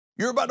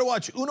You're about to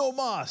watch Uno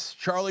Mas,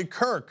 Charlie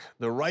Kirk,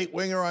 the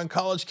right-winger on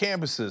college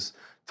campuses,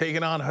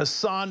 taking on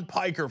Hasan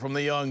Piker from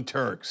the Young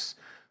Turks.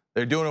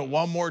 They're doing it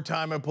one more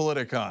time at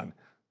Politicon.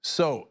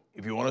 So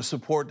if you want to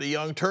support the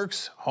Young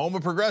Turks, home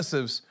of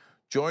progressives,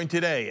 join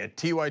today at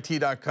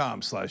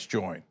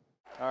tyt.com/join.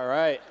 All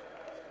right.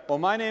 Well,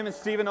 my name is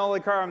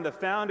Olikara. I'm the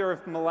founder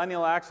of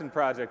Millennial Action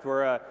Project.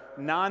 We're a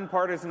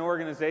nonpartisan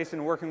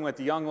organization working with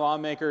young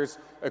lawmakers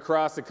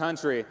across the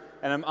country.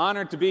 And I'm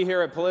honored to be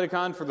here at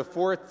Politicon for the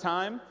 4th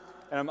time,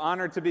 and I'm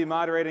honored to be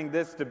moderating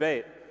this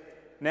debate.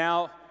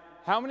 Now,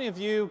 how many of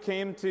you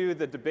came to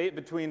the debate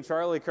between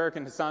Charlie Kirk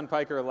and Hasan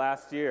Piker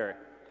last year?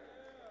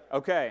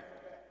 Okay.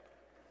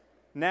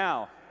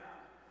 Now,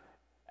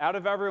 out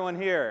of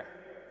everyone here,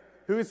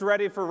 who's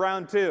ready for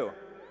round 2?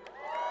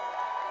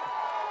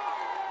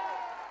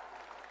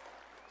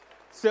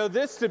 So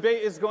this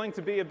debate is going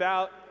to be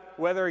about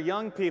whether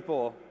young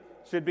people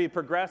should be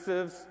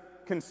progressives,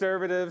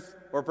 conservatives,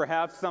 or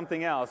perhaps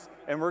something else.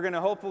 And we're going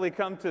to hopefully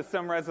come to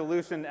some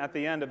resolution at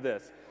the end of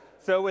this.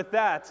 So with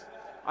that,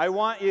 I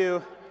want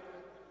you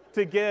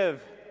to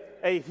give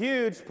a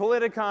huge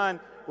Politicon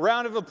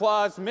round of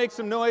applause. Make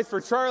some noise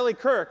for Charlie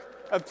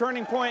Kirk of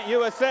Turning Point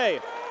USA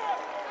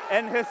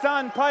and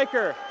Hasan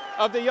Piker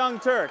of the Young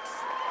Turks.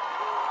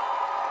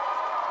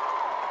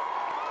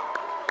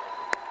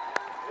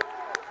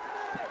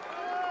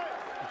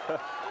 All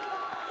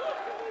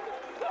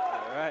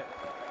right.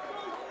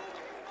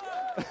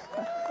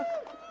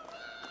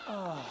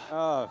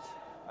 Oh,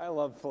 I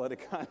love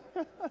Politicon.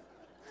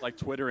 Like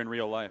Twitter in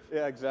real life.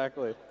 Yeah,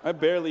 exactly. I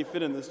barely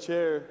fit in this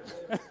chair.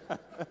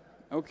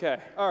 Okay.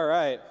 All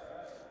right.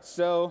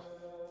 So,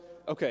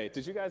 okay,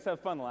 did you guys have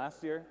fun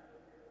last year?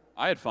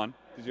 I had fun.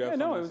 Did you have fun?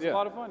 No, it was a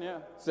lot of fun, yeah.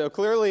 So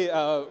clearly,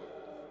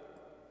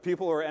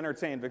 people were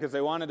entertained because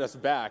they wanted us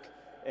back.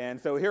 And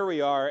so here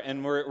we are,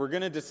 and we're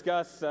going to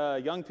discuss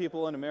young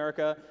people in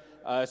America,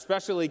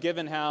 especially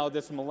given how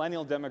this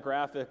millennial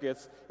demographic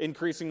is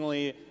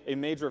increasingly a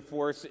major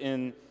force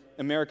in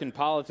American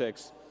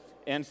politics.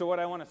 And so what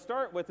I want to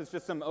start with is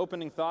just some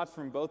opening thoughts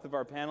from both of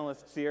our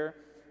panelists here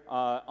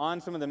on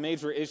some of the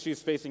major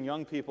issues facing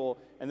young people,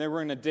 and then we're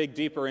going to dig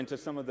deeper into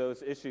some of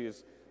those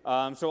issues.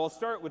 So I'll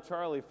start with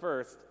Charlie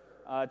first.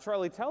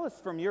 Charlie, tell us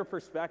from your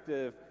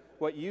perspective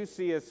what you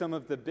see as some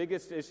of the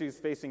biggest issues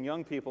facing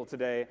young people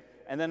today,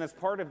 and then as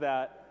part of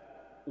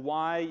that,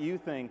 why you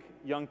think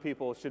young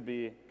people should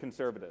be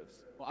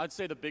conservatives. Well, I'd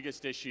say the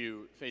biggest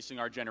issue facing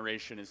our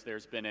generation is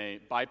there's been a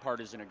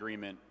bipartisan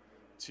agreement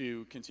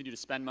to continue to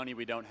spend money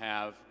we don't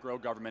have, grow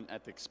government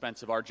at the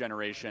expense of our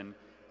generation,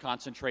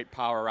 concentrate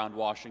power around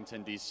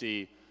Washington,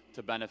 D.C.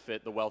 to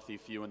benefit the wealthy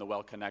few and the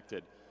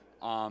well-connected.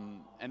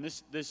 And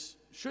this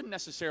shouldn't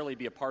necessarily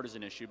be a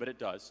partisan issue, but it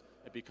does.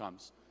 It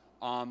becomes.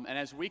 And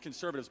as we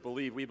conservatives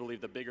believe, we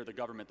believe the bigger the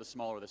government, the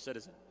smaller the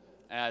citizen.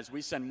 As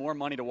we send more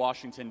money to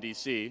Washington,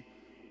 D.C.,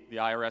 the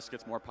IRS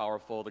gets more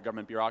powerful, the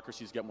government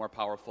bureaucracies get more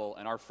powerful,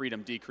 and our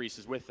freedom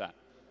decreases with that.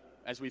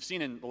 As we've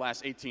seen in the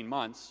last 18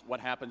 months,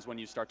 what happens when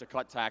you start to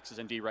cut taxes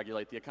and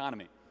deregulate the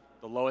economy?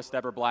 The lowest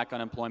ever black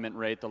unemployment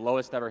rate, the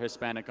lowest ever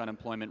Hispanic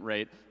unemployment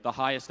rate, the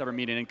highest ever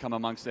median income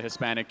amongst the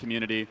Hispanic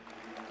community,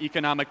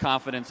 economic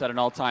confidence at an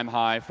all-time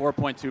high,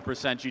 4.2%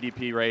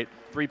 GDP rate,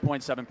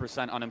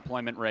 3.7%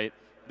 unemployment rate.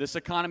 This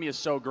economy is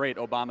so great,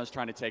 Obama's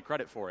trying to take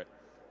credit for it.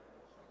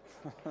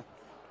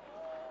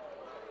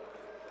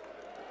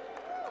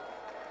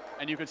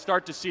 And you can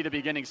start to see the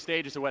beginning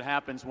stages of what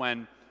happens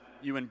when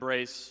you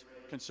embrace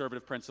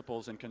conservative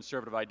principles and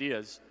conservative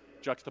ideas,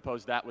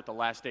 juxtapose that with the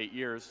last 8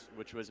 years,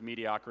 which was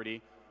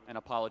mediocrity and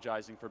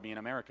apologizing for being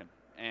American.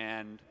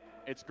 And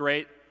it's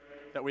great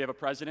that we have a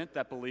president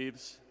that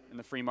believes in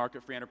the free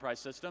market, free enterprise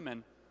system,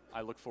 and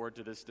I look forward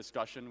to this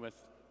discussion with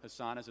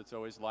Hasan, as it's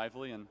always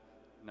lively and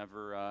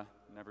never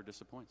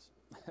disappoints.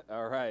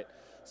 All right.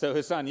 So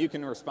Hasan, you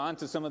can respond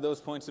to some of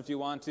those points if you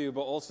want to,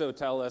 but also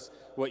tell us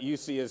what you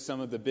see as some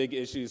of the big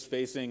issues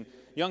facing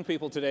young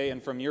people today,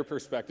 and from your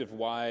perspective,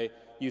 why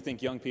you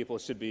think young people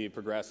should be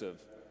progressive.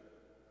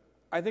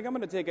 I think I'm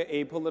going to take an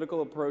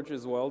apolitical approach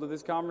as well to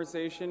this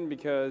conversation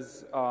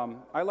because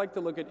I like to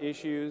look at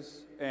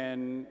issues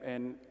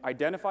and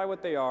identify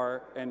what they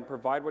are and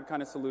provide what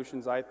kind of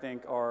solutions I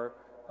think are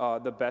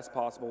the best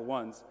possible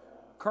ones.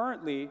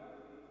 Currently,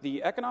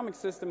 the economic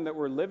system that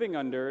we're living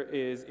under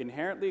is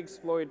inherently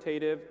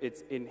exploitative,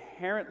 it's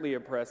inherently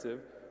oppressive,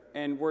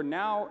 and we're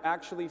now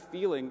actually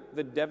feeling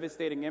the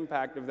devastating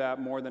impact of that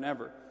more than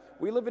ever.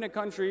 We live in a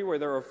country where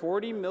there are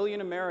 40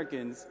 million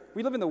Americans.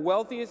 We live in the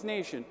wealthiest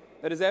nation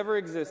that has ever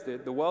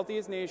existed, the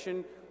wealthiest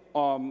nation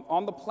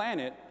on the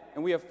planet,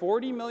 and we have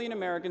 40 million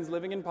Americans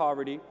living in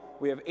poverty.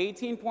 We have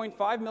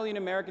 18.5 million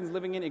Americans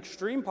living in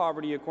extreme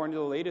poverty, according to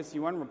the latest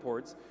UN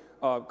reports.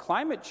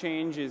 Climate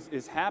change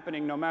is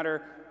happening no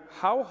matter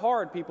how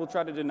hard people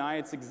try to deny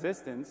its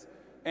existence,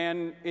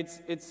 and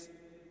its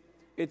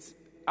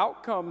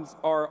outcomes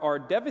are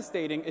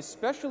devastating,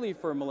 especially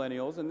for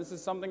millennials, and this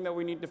is something that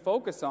we need to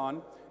focus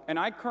on. And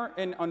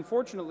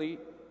unfortunately,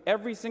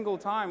 every single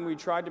time we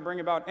tried to bring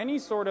about any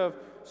sort of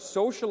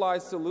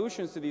socialized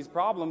solutions to these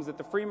problems that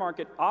the free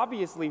market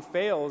obviously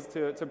fails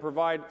to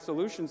provide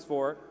solutions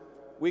for,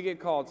 we get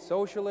called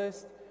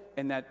socialist,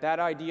 and that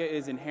idea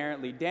is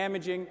inherently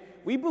damaging.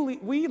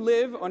 We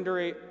live under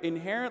an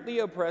inherently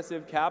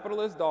oppressive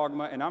capitalist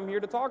dogma, and I'm here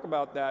to talk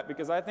about that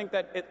because I think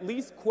that at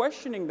least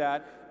questioning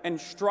that and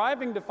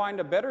striving to find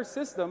a better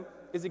system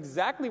is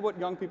exactly what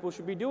young people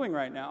should be doing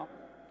right now.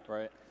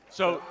 Right.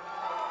 So,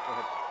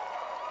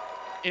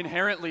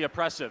 inherently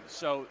oppressive.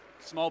 So,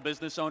 small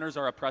business owners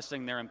are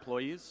oppressing their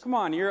employees? Come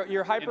on,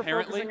 you're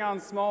hyper-focusing on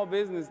small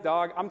business,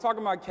 dog. I'm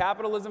talking about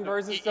capitalism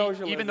versus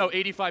socialism. Even though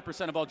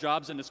 85% of all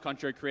jobs in this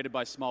country are created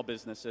by small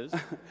businesses,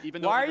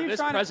 even though Why are under you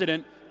this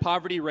president,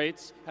 poverty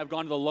rates have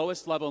gone to the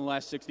lowest level in the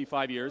last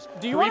 65 years.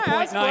 Do you want to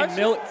ask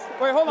questions?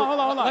 Wait, hold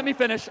on. Let me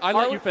finish. I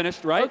let you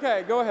finish, right?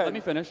 Okay, go ahead. Let me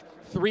finish.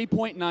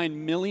 3.9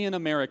 million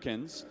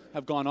Americans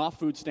have gone off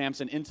food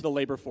stamps and into the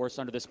labor force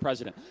under this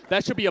president.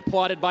 That should be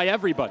applauded by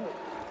everybody.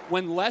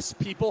 When less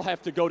people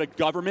have to go to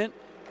government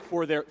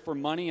for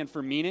money and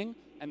for meaning,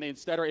 and they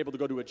instead are able to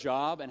go to a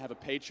job and have a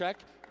paycheck,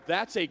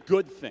 that's a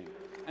good thing.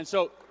 And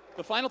so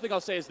the final thing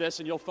I'll say is this,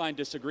 and you'll find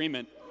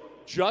disagreement.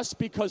 Just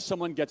because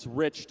someone gets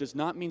rich does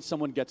not mean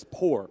someone gets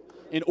poor.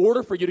 In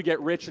order for you to get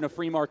rich in a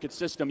free market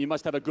system, you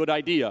must have a good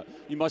idea.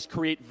 You must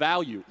create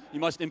value. You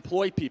must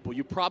employ people.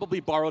 You probably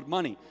borrowed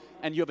money.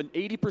 And you have an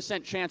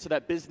 80% chance of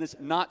that business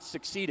not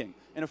succeeding.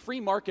 In a free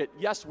market,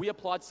 yes, we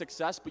applaud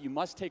success, but you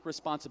must take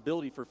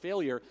responsibility for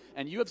failure.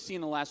 And you have seen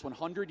in the last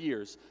 100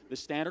 years the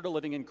standard of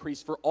living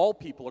increase for all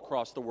people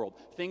across the world.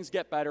 Things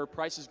get better,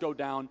 prices go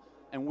down,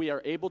 and we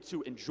are able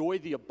to enjoy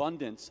the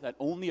abundance that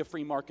only a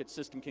free market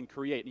system can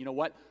create. And you know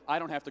what? I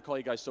don't have to call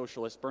you guys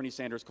socialists. Bernie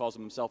Sanders calls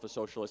himself a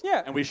socialist.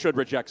 Yeah. And we should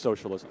reject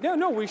socialism.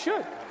 No, we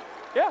should.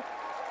 Yeah.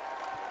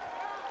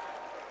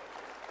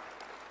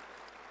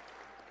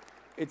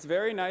 It's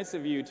very nice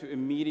of you to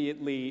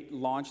immediately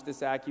launch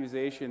this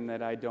accusation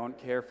that I don't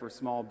care for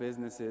small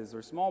businesses,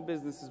 or small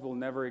businesses will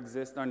never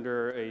exist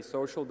under a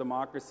social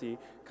democracy,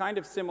 kind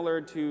of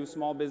similar to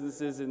small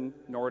businesses in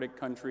Nordic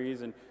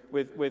countries and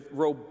with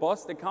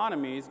robust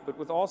economies, but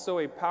with also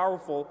a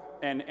powerful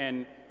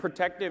and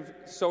protective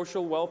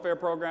social welfare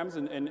programs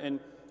and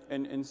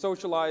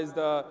socialized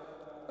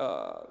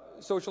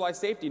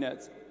safety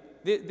nets.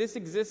 This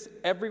exists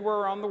everywhere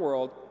around the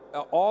world.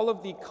 All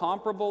of the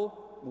comparable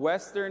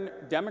Western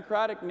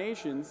democratic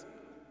nations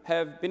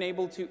have been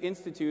able to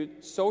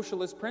institute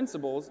socialist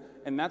principles,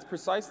 and that's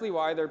precisely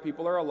why their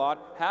people are a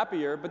lot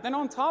happier. But then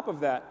on top of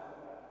that,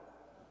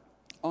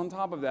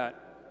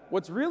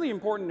 what's really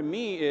important to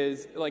me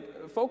is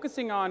like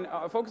focusing on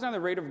the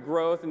rate of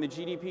growth and the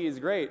GDP is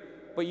great,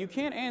 but you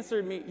can't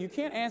answer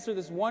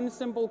this one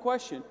simple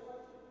question.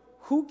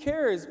 Who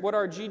cares what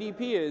our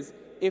GDP is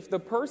if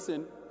the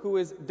person who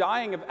is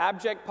dying of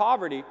abject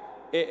poverty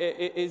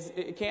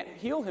can't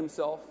heal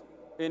himself?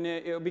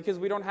 Because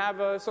we don't have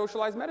a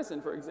socialized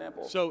medicine, for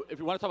example. So if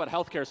you want to talk about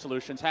healthcare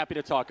solutions, happy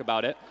to talk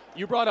about it.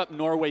 You brought up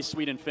Norway,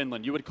 Sweden,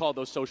 Finland. You would call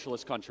those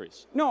socialist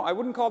countries? No, I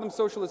wouldn't call them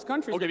socialist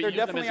countries, okay, but they're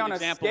definitely on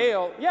a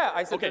scale. Yeah,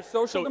 I said they're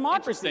social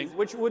democracies,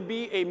 which would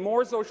be a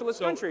more socialist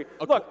country.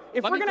 Okay, look,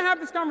 if we're going to have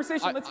this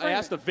conversation, let's frame it. I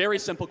asked a very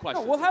simple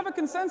question. No, we'll have a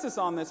consensus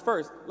on this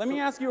first. Let me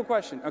ask you a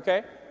question,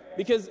 okay?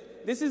 Because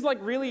this is like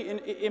really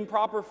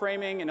improper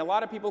framing, and a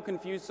lot of people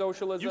confuse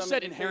socialism. You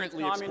said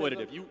inherently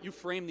exploitative. You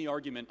framed the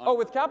argument.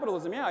 With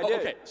capitalism, yeah, I did.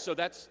 Okay, so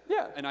that's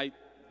and I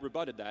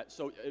rebutted that.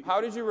 So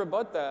how did you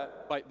rebut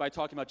that? By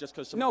talking about just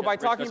because by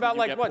talking about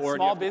like what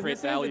small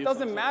businesses. It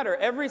doesn't matter.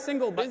 Every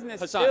single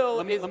business Hasan,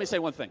 let me say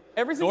one thing.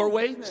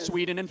 Norway, business.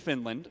 Sweden, and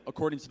Finland,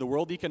 according to the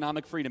World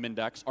Economic Freedom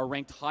Index, are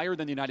ranked higher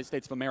than the United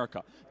States of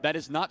America. That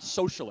is not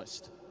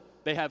socialist.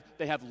 They have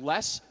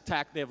less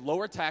tax. They have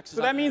lower taxes.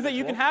 So that means that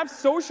you can have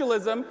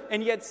socialism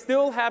and yet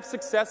still have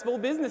successful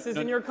businesses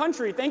in your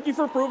country. Thank you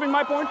for proving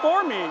my point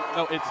for me.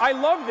 No, I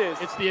love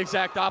this. It's the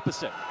exact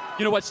opposite.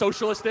 You know what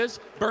socialist is?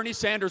 Bernie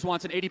Sanders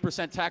wants an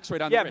 80% tax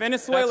rate on the rich.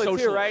 Venezuela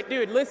too, right?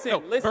 Dude,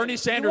 listen. Bernie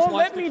Sanders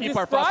wants to keep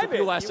our fossil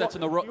fuel assets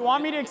in the road. You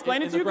want me to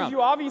explain it to you? Because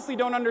you obviously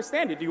don't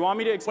understand it. Do you want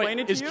me to explain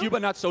it to you? Is Cuba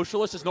not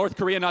socialist? Is North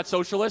Korea not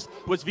socialist?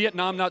 Was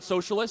Vietnam not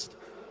socialist?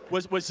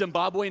 Was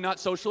Zimbabwe not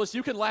socialist?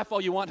 You can laugh all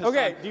you want, Hasan,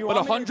 okay, but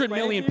 100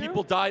 million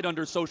people died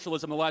under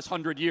socialism the last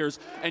 100 years,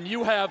 and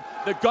you have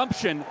the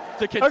gumption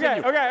to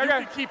continue. You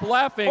can keep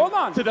laughing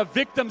to the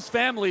victims'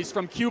 families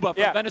from Cuba,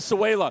 from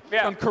Venezuela,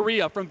 from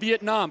Korea, from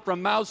Vietnam,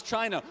 from Mao's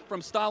China,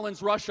 from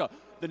Stalin's Russia.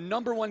 The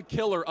number one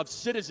killer of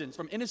citizens,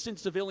 from innocent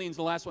civilians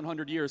in the last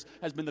 100 years,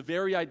 has been the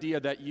very idea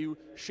that you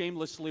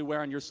shamelessly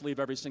wear on your sleeve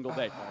every single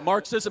day.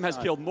 Marxism has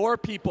killed more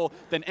people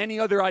than any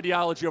other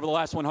ideology over the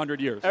last 100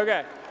 years.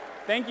 Okay.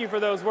 Thank you for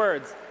those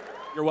words.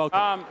 You're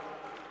welcome.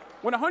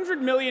 When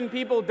 100 million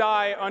people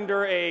die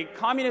under a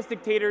communist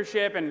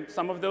dictatorship, and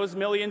some of those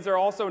millions are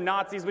also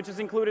Nazis, which is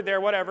included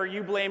there, whatever,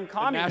 you blame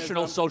communism. The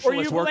National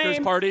Socialist Workers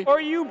Party. Or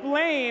you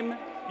blame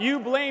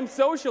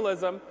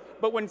socialism,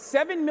 But when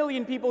 7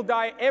 million people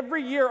die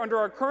every year under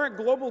our current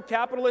global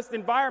capitalist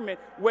environment,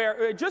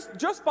 where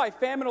just by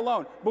famine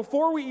alone,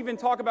 before we even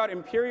talk about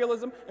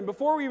imperialism and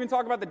before we even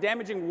talk about the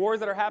damaging wars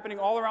that are happening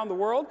all around the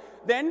world,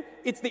 then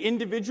it's the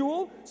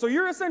individual. So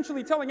you're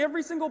essentially telling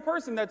every single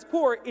person that's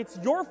poor, it's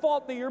your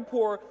fault that you're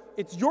poor,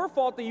 it's your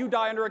fault that you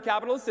die under a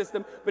capitalist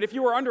system, but if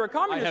you were under a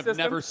communist system...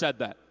 I have never said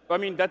that. I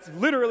mean, that's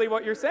literally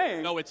what you're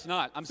saying. No, it's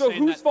not. I'm so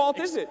saying whose fault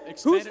is it?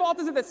 Whose fault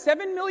is it that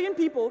 7 million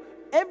people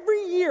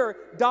every year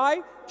die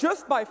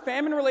just by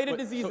famine-related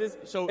diseases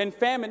and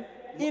famine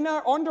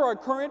under our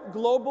current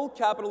global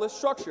capitalist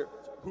structure?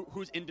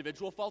 Whose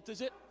individual fault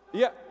is it?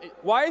 Yeah.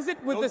 Why is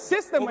it with the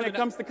system when it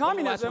comes to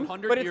communism,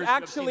 but it's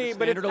actually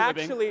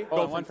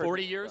go from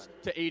 40 years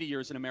to 80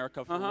 years in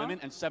America for women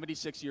and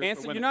 76 years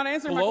for women. You're not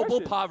answering my Global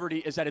question. poverty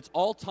is at its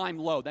all-time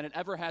low than it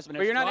ever has been.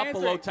 But you're not dropped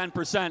below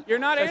 10%. You're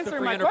not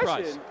answering my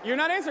question. You're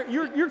not answering.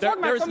 You're talking about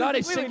something There's not a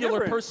completely singular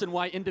different. person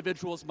why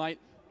individuals might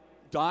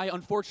die,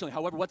 unfortunately.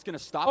 However, what's going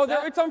to stop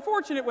that? It's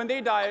unfortunate when they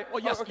die. Oh,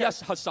 yes,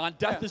 yes, Hassan.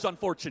 Death is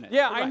unfortunate.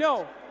 Yeah, Correct. I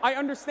know. I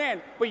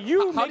understand. But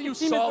you make it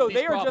seem as though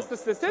they are just a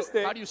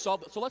statistic. How do you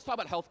solve it? So let's talk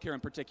about healthcare in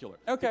particular.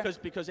 Okay.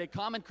 Because a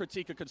common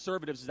critique of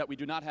conservatives is that we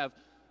do not have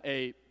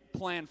a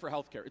plan for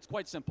healthcare. It's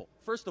quite simple.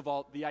 First of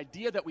all, the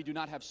idea that we do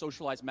not have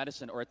socialized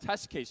medicine or a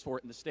test case for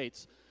it in the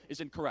States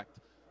is incorrect.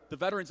 The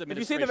Veterans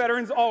Administration. Did you see the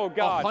veterans? Oh,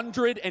 God.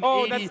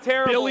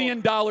 $180 billion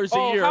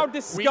a year how we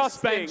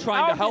spend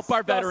trying to help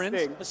our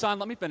veterans. Hassan,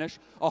 let me finish.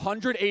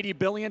 $180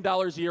 billion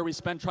a year we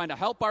spend trying to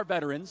help our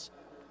veterans,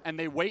 and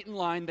they wait in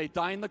line, they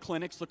die in the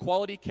clinics, the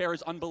quality care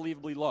is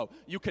unbelievably low.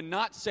 You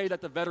cannot say that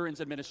the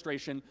Veterans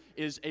Administration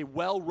is a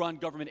well-run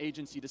government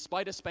agency,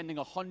 despite us spending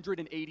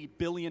 $180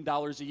 billion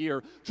a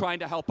year trying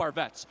to help our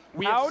vets.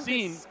 How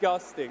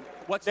disgusting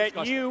What's that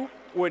disgusting?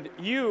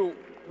 you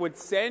would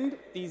send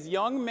these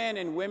young men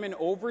and women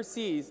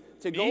overseas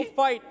to go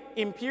fight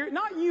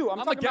not you, I'm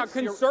talking about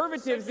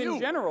conservatives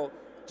in general.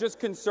 Just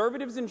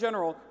conservatives in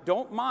general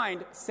don't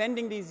mind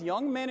sending these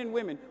young men and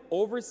women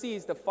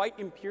overseas to fight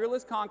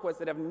imperialist conquests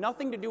that have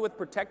nothing to do with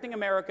protecting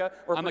America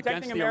or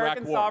protecting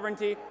American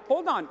sovereignty.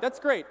 Hold on, that's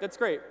great, that's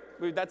great.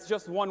 That's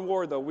just one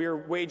war, though. We're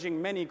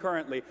waging many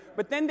currently.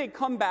 But then they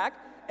come back,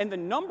 and the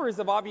numbers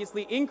have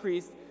obviously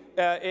increased.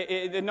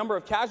 The number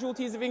of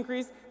casualties have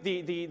increased.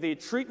 The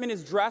treatment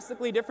is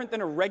drastically different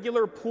than a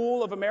regular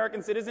pool of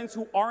American citizens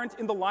who aren't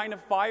in the line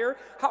of fire.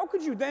 How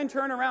could you then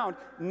turn around,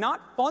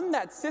 not fund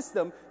that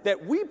system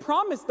that we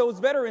promised those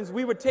veterans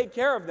we would take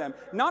care of them,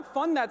 not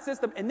fund that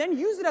system, and then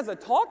use it as a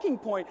talking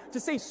point to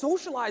say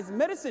socialized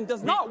medicine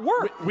does not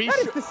work? That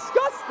is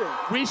disgusting.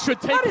 We should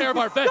take care of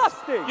our vets.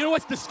 You know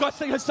what's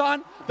disgusting,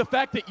 Hassan? The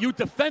fact that you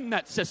defend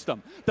that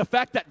system. The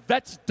fact that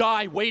vets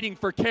die waiting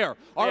for care.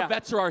 Our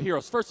vets are our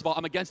heroes. First of all,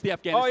 I'm against the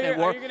Afghanistan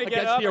war, against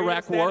the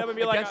Iraq war,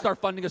 against our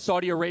funding of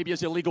Saudi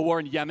Arabia's illegal war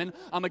in Yemen.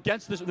 I'm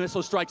against the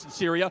missile strikes in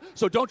Syria.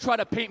 So don't try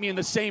to paint me in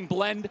the same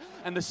blend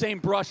and the same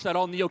brush that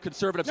all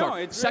neoconservatives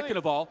are. Second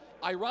of all,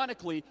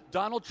 ironically,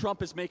 Donald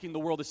Trump is making the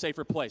world a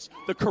safer place.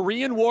 The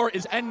Korean War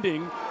is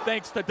ending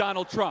thanks to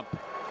Donald Trump.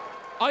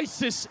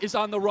 ISIS is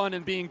on the run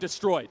and being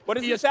destroyed. What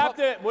does this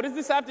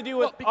have to do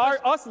with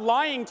us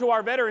lying to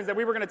our veterans that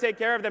we were going to take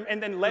care of them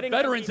and then letting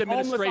them be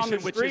homeless on the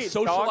streets, which is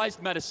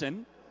socialized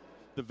medicine,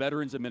 the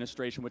Veterans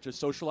Administration, which is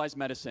socialized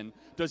medicine,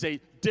 does a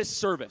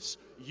disservice.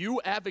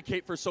 You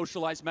advocate for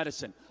socialized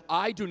medicine.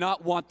 I do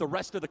not want the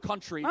rest of the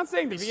country. I'm not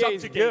saying the VA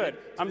is good.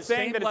 I'm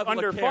saying that it's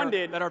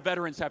underfunded. That our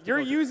veterans have to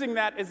You're using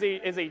that as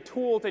a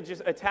tool to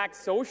just attack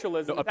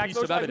socialism, a piece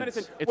of evidence.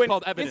 Medicine. It's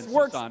called evidence. This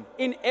works Hassan.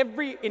 in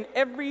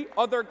every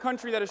other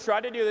country that has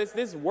tried to do this.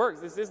 This works.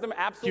 This system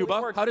absolutely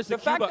works. How does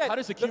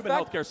the Cuban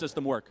healthcare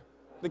system work?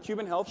 The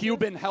Cuban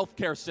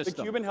healthcare system.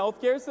 The Cuban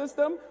healthcare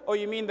system? Oh,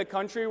 you mean the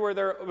country where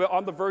they're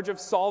on the verge of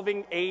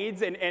solving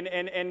AIDS and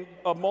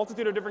a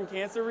multitude of different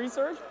cancer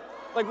research?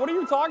 Like, what are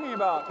you talking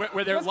about?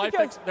 Where their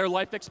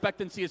life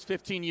expectancy is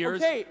 15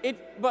 years,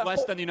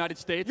 less than the United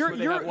States, where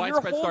they have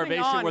widespread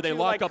starvation, where they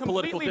lock up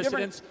political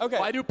dissidents.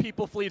 Why do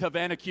people flee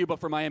Havana, Cuba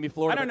for Miami,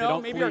 Florida? I don't know.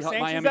 But they maybe don't our flee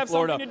sanctions Miami, have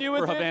Florida something to do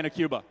with for Havana,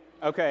 Cuba.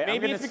 Okay,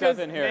 maybe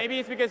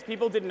it's because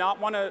people did not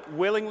want to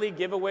willingly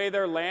give away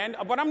their land.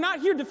 But I'm not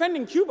here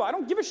defending Cuba. I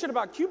don't give a shit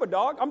about Cuba,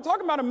 dog. I'm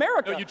talking about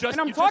America. No, you just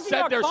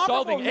said they're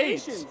solving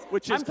AIDS,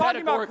 which is categorically false. I'm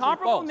talking about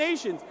comparable false.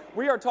 nations.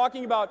 We are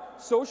talking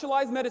about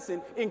socialized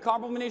medicine in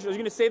comparable nations. Are you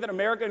going to say that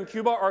America and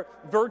Cuba are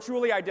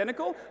virtually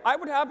identical? I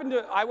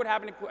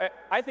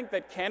think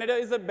that Canada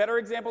is a better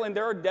example, and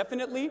there are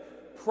definitely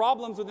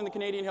problems within the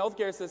Canadian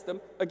healthcare system.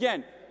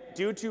 Again,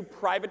 due to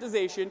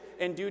privatization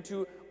and due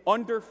to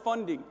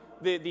underfunding.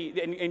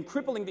 And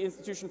crippling the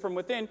institution from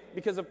within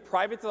because of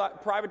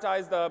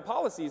privatized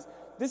policies.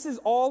 This is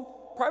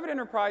all private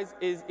enterprise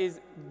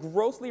is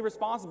grossly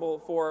responsible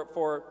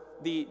for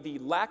the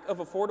lack of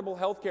affordable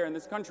health care in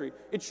this country.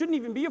 It shouldn't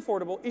even be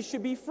affordable. It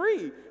should be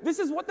free. This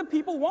is what the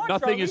people want,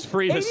 Nothing Charlie. is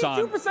free,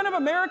 Hasan. 82% of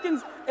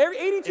Americans,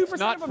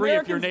 82% of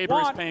Americans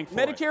want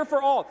Medicare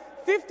for all.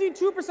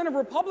 52% of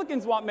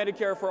Republicans want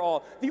Medicare for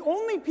all. The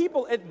only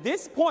people at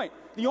this point,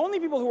 the only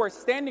people who are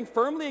standing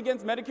firmly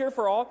against Medicare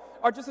for all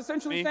are just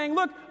essentially saying,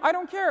 look, I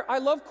don't care. I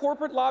love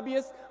corporate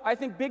lobbyists. I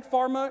think big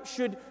pharma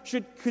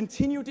should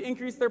continue to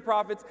increase their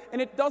profits.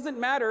 And it doesn't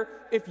matter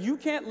if you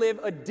can't live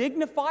a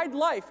dignified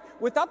life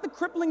without the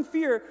crippling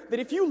fear that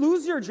if you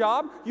lose your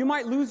job, you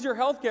might lose your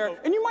health care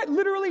and you might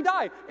literally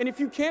die. And if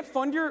you can't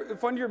fund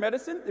your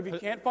medicine, if you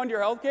can't fund your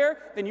health care,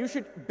 then you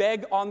should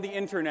beg on the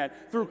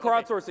internet through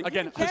crowdsourcing.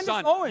 Again,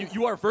 Hasan,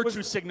 you are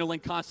virtue signaling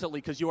constantly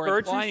because you are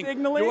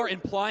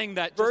implying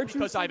that just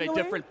because I have a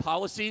different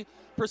policy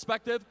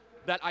perspective,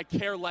 that I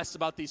care less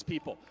about these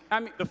people. I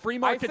mean, the free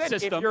market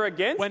system. If you're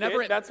against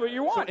it, that's what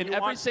you want. So in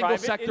every single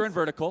sector and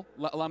vertical,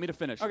 allow me to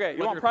finish. Okay,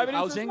 you want private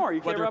housing,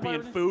 whether it be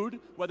in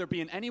food, whether it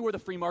be in anywhere the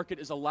free market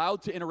is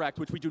allowed to interact,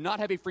 which we do not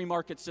have a free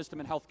market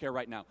system in healthcare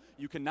right now.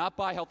 You cannot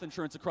buy health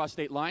insurance across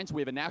state lines.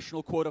 We have a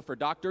national quota for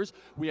doctors.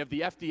 We have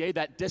the FDA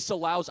that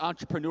disallows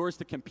entrepreneurs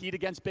to compete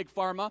against big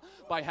pharma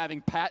by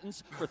having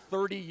patents for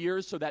 30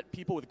 years so that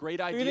people with great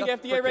ideas. You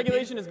think FDA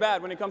regulation is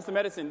bad when it comes to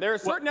medicine? There are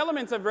certain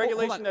elements of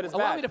regulation that is bad.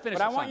 Allow me to finish,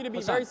 but I want you to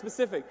be very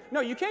specific.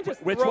 No, you can't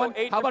just throw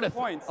 8 different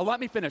points. Let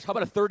me finish. How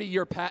about a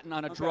 30-year patent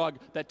on a drug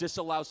that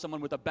disallows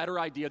someone with a better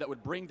idea that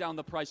would bring down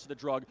the price of the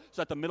drug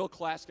so that the middle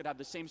class could have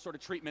the same sort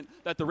of treatment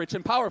that the rich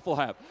and powerful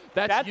have?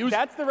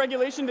 That's the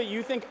regulation that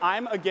you think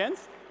I'm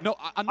against? No,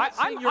 I'm not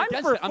saying you're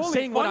against it. I'm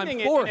saying what I'm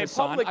for,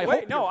 Hasan.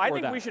 I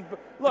think we should.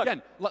 Look.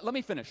 Again, let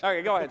me finish.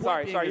 Okay, go ahead.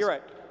 Sorry, you're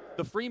right.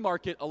 The free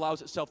market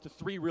allows itself to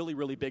three really,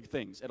 really big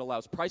things. It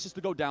allows prices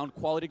to go down,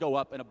 quality to go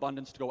up, and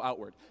abundance to go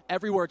outward.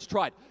 Everywhere it's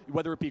tried,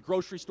 whether it be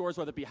grocery stores,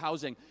 whether it be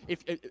housing,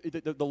 if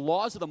the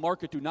laws of the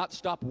market do not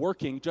stop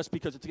working just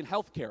because it's in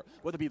healthcare,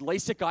 whether it be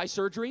LASIK eye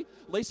surgery.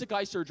 LASIK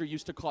eye surgery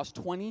used to cost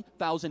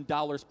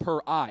 $20,000 per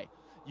eye.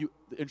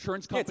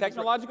 Insurance companies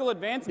technological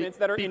advancements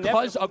that are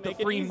because of the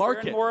free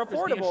market. More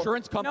affordable. The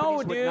insurance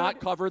companies would not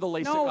cover the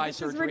LASIK eye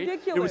surgery.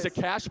 Ridiculous. It was a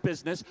cash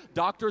business.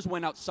 Doctors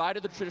went outside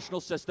of the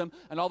traditional system,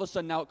 and all of a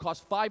sudden now it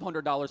costs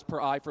 $500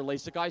 per eye for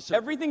LASIK eye surgery.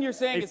 Everything you're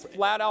saying is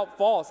flat out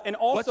false. And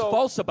also, what's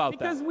false about that?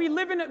 Because we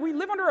live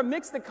under a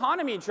mixed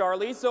economy,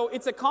 Charlie. So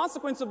it's a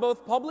consequence of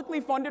both publicly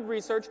funded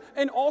research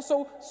and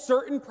also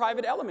certain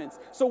private elements.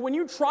 So when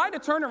you try to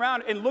turn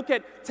around and look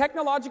at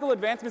technological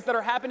advancements that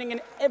are happening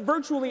in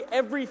virtually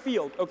every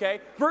field, okay?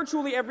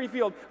 Virtually every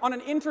field on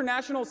an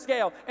international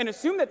scale, and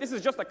assume that this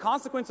is just a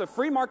consequence of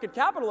free market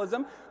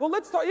capitalism, well,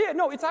 let's talk. Yeah,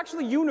 no, it's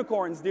actually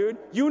unicorns, dude.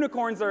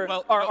 Unicorns are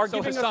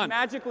giving us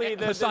magically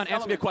the Hasan,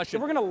 answer me a question.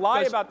 If we're going to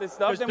lie about this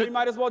stuff, then we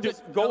might as well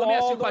just go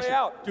all the way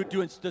out.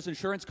 Does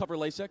insurance cover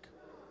LASIK?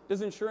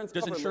 Does insurance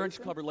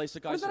cover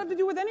LASIK? What does that have to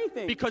do with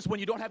anything? Because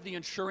when you don't have the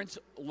insurance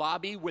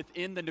lobby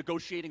within the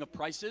negotiating of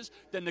prices,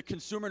 then the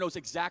consumer knows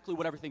exactly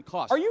what everything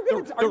costs. Are you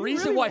going to? The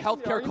reason why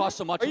healthcare costs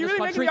so much in this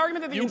country,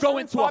 you go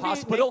into a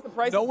hospital,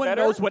 no one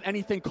knows what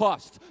anything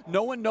costs.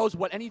 No one knows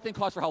what anything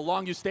costs for how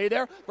long you stay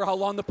there, for how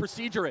long the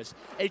procedure is.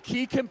 A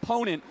key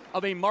component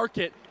of a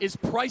market is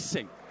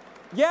pricing.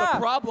 Yeah. The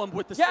problem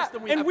with the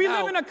system we have now, and we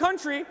live in a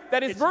country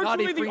that is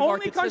virtually the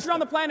only country on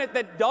the planet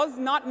that does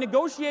not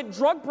negotiate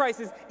drug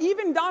prices.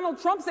 Even Donald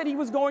Trump said he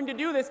was going to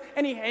do this,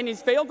 and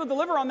he's failed to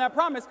deliver on that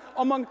promise,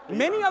 among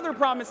many other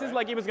promises,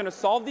 like he was going to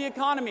solve the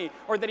economy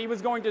or that he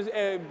was going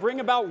to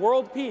bring about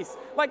world peace.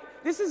 Like,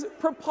 this is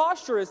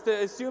preposterous to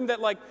assume that,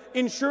 like,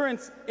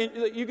 insurance,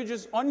 you could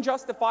just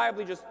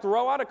unjustifiably just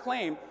throw out a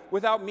claim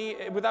without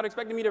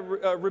expecting me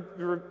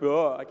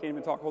to, I can't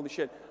even talk, holy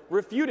shit,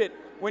 refute it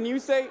when you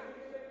say,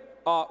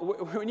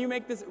 when you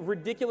make this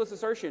ridiculous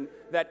assertion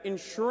that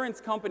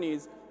insurance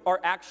companies are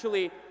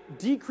actually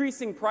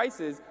decreasing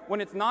prices when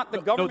it's not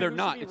the government they're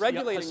not. Should be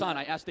regulating Hasan,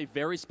 I asked a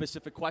very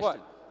specific question.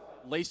 What?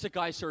 LASIK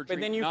eye surgery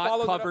then you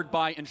not covered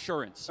by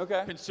insurance.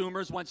 Okay.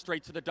 Consumers went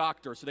straight to the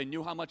doctor, so they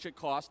knew how much it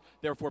cost.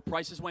 Therefore,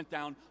 prices went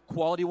down,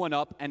 quality went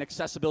up, and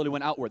accessibility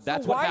went outward.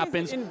 That's what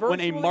happens when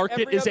a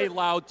market is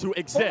allowed to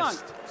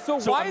exist. So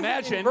why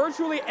imagine is it in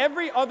virtually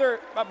every other?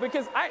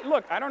 Because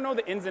I don't know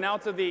the ins and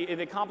outs of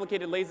the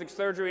complicated LASIK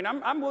surgery, and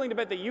I'm willing to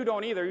bet that you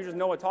don't either. You just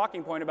know a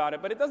talking point about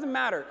it, but it doesn't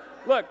matter.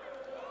 Look.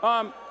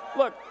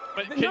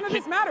 None of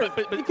this matters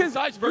because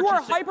you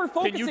are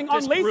hyper-focusing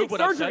on LASIK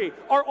surgery.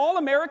 Are all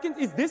Americans?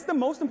 Is this the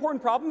most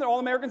important problem that all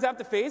Americans have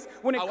to face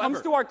when it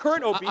comes to our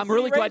current obesity I'm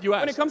really glad you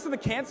asked. When it comes to the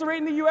cancer rate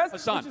in the U.S.,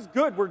 Hasan, which is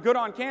good. We're good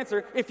on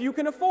cancer if you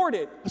can afford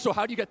it. So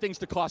how do you get things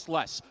to cost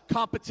less?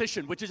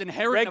 Competition, which is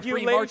inherent in a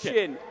free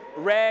market.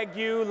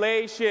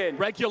 Regulation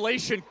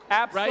raises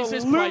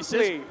prices.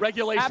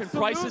 Regulation Absolutely.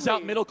 prices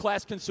out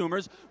middle-class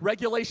consumers.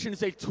 Regulation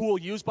is a tool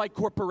used by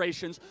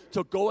corporations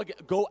to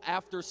go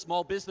after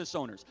small business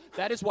owners.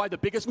 That is why the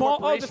biggest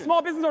corporation... the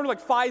small business owner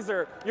like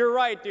Pfizer. You're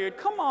right, dude.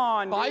 Come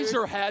on,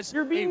 Pfizer dude. has a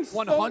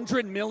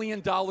 $100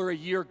 million a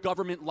year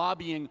government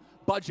lobbying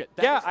budget.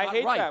 That Yeah, is I not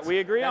hate right. that. We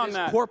agree on that.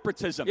 That is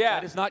corporatism. Yeah.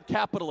 That is not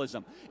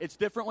capitalism. It's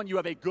different when you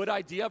have a good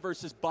idea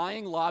versus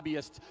buying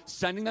lobbyists,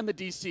 sending them to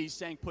D.C.,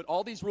 saying put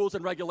all these rules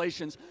and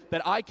regulations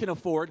that I can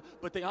afford,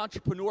 but the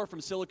entrepreneur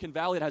from Silicon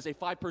Valley that has a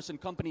 5-person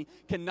company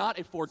cannot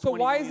afford $20 So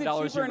why is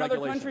million it cheaper in other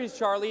regulation. countries,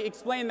 Charlie?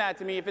 Explain that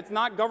to me. If it's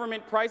not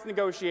government price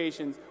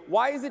negotiations,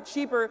 why is it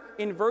cheaper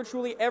in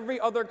virtually every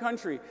other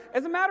country?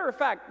 As a matter of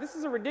fact, this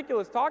is a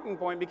ridiculous talking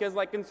point because,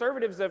 like,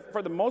 conservatives have,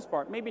 for the most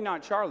part, maybe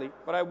not Charlie,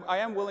 but I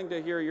am willing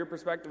to hear your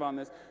perspective on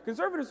this.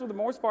 Conservatives, for the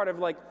most part, have,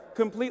 like,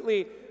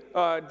 completely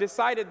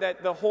decided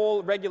that the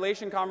whole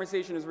regulation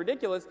conversation is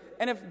ridiculous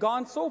and have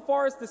gone so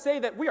far as to say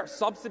that we are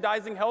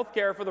subsidizing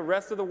healthcare for the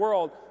rest of the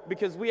world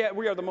because we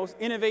are the most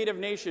innovative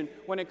nation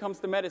when it comes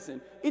to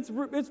medicine. It's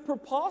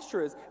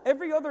preposterous.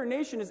 Every other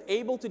nation is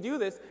able to do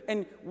this,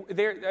 and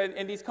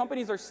these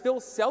companies are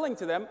still selling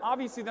to them.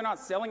 Obviously, they're not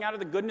selling out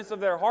of the goodness of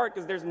their heart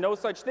because there's no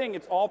such thing.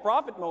 It's all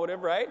profit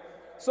motive, right?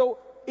 So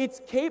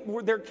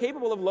they're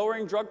capable of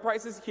lowering drug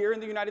prices here in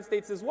the United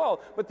States as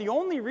well. But the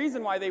only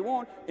reason why they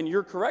won't, and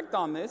you're correct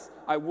on this,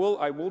 I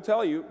will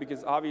tell you,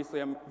 because obviously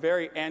I'm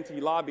very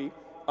anti-lobby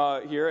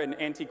here and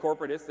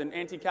anti-corporatist and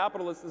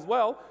anti-capitalist as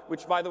well,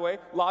 which, by the way,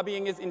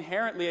 lobbying is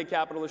inherently a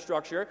capitalist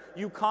structure.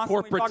 You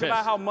constantly talk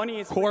about how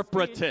money is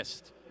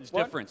corporatist. There's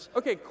difference.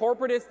 Okay,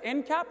 corporatist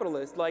and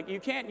capitalist. Like,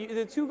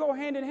 the two go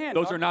hand in hand.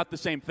 Those are not the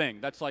same thing.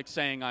 That's like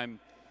saying I'm...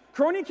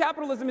 Crony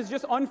capitalism is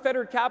just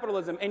unfettered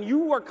capitalism, and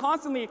you are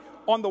constantly,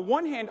 on the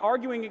one hand,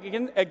 arguing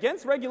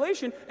against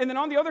regulation, and then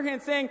on the other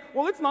hand saying,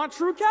 well, it's not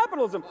true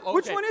capitalism. Okay.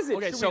 Which one is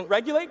it? Should we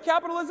regulate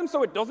capitalism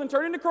so it doesn't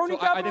turn into crony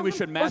capitalism? I think we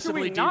should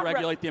massively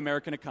deregulate the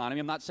American economy.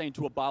 I'm not saying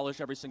to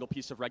abolish every single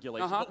piece of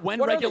regulation, but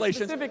when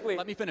regulations... specifically?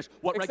 Let me finish.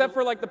 Except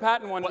for, like, the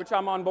patent one, which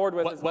I'm on board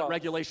with as well. What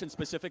regulation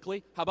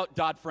specifically? How about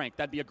Dodd-Frank?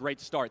 That'd be a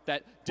great start.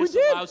 That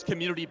disallows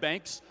community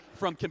banks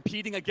from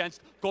competing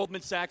against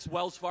Goldman Sachs,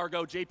 Wells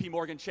Fargo, JP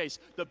Morgan Chase.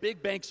 The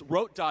big banks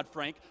wrote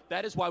Dodd-Frank.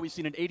 That is why we've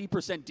seen an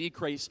 80%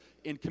 decrease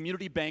in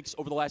community banks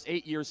over the last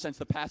 8 years since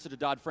the passage of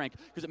Dodd-Frank,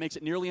 because it makes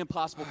it nearly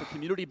impossible for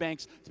community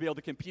banks to be able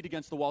to compete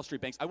against the Wall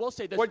Street banks. I will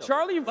say this. What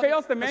Charlie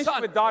fails to mention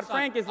with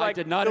Dodd-Frank is, like, I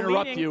did not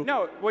interrupt you.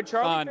 No, what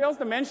Charlie fails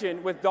to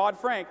mention with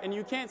Dodd-Frank, and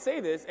you can't say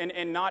this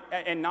and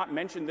not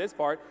mention this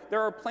part,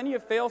 there are plenty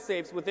of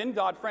fail-safes within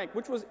Dodd-Frank,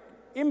 which was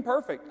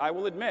imperfect, I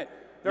will admit.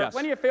 There are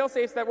plenty of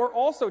fail-safes that were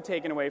also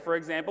taken away. For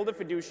example, the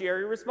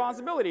fiduciary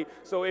responsibility.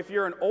 So if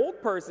you're an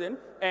old person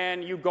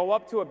and you go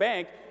up to a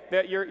bank,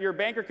 that your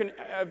banker can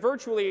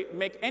virtually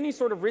make any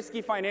sort of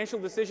risky financial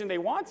decision they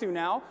want to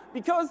now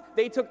because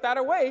they took that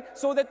away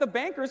so that the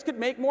bankers could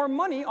make more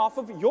money off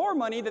of your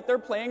money that they're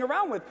playing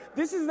around with.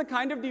 This is the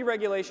kind of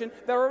deregulation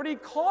that already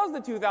caused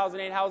the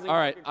 2008 housing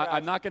market crash.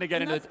 I'm not going to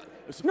get into...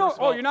 No,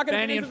 you're not going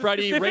to get into the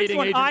Freddie, rating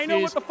when agencies, I know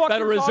what the fuck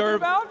Federal you're talking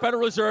Reserve, about?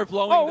 Federal Reserve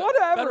lowering,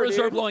 Federal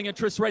Reserve lowering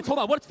interest rates. Hold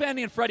on, what's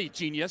Fannie and Freddie,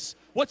 genius?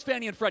 What's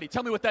Fannie and Freddie?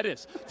 Tell me what that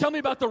is. Tell me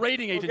about the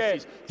rating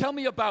agencies. Okay. Tell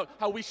me about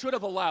how we should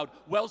have allowed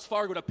Wells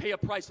Fargo to pay a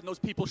price, and those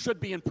people should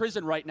be in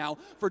prison right now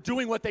for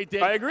doing what they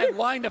did. I agree. And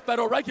lying to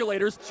federal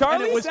regulators.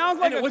 Charlie sounds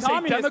like a communist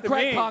to me. It was a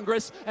Democrat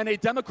Congress and a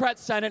Democrat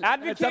Senate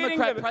and a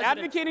Democrat president.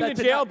 Advocating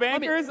to jail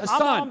bankers,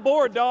 I'm on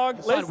board,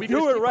 dog. Let's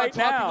do it right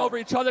now. Talking over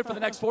each other for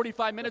the next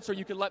 45 minutes, or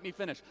you can let me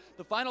finish.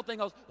 The final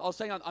thing I'll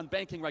say on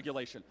banking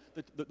regulation,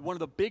 one of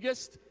the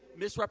biggest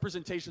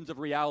misrepresentations of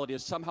reality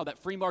is somehow that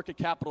free market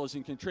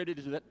capitalism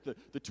contributed to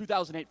the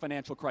 2008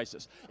 financial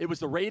crisis. It was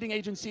the rating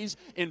agencies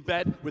in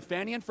bed with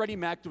Fannie and Freddie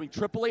Mac doing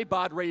AAA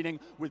bond rating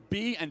with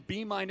B and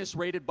B-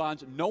 rated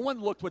bonds. No one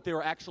looked what they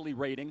were actually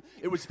rating.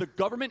 It was the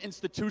government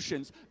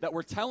institutions that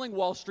were telling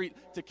Wall Street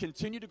to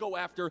continue to go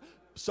after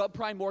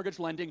subprime mortgage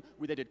lending,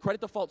 where they did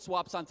credit default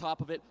swaps on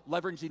top of it,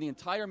 leveraging the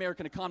entire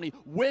American economy,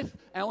 with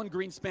Alan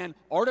Greenspan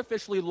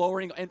artificially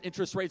lowering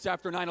interest rates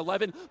after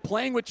 9/11,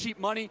 playing with cheap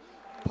money.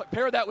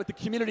 Pair that with the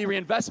Community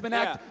Reinvestment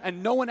Act,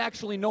 and no one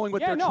actually knowing what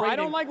they're trading. I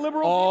don't like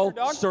liberals all either,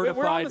 dog. certified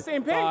We're on the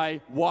same page.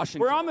 by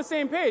Washington. We're on the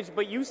same page,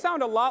 but you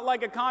sound a lot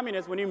like a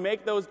communist when you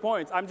make those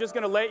points. I'm just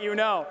going to let you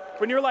know.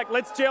 When you're like,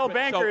 let's jail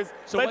bankers,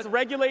 let's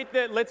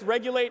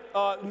regulate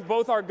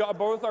both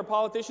our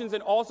politicians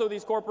and also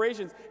these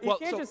corporations. You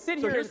can't just sit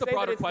here and say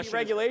that it's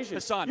deregulation.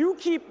 Hasan, you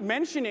keep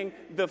mentioning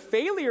the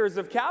failures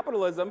of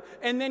capitalism,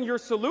 and then your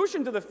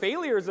solution to the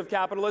failures of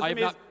capitalism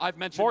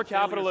is more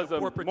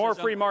capitalism, more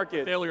free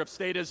market. Failure of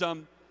statism.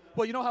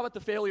 Well, you know, how about the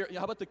failure?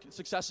 How about the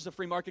successes of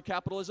free market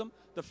capitalism?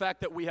 The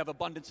fact that we have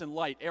abundance in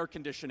light, air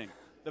conditioning.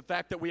 The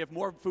fact that we have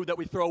more food that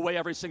we throw away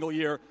every single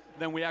year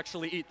than we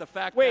actually eat. The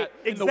fact that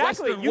in the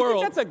Western world...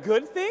 You think that's a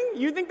good thing?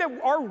 You think that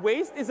our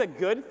waste is a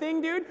good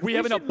thing, dude? We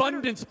have an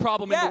abundance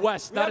problem in the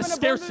West, not a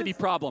scarcity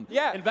problem.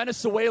 Yeah. In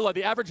Venezuela,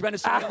 the average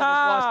Venezuelan has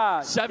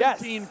lost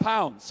 17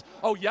 pounds.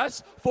 Oh,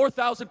 yes?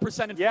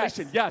 4,000%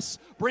 inflation. Yes.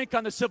 Brink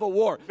on the Civil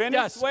War.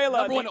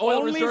 Venezuela, yes. the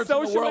only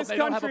socialist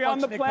country on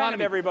the planet,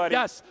 economy. everybody.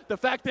 Yes. The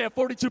fact they have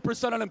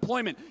 42%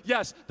 unemployment.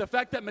 Yes. The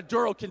fact that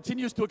Maduro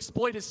continues to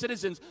exploit his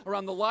citizens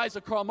around the lies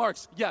of Karl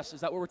Marx. Yes.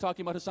 Is that what we're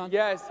talking about, Hasan?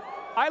 Yes.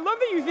 I love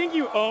that you think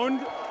you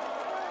owned...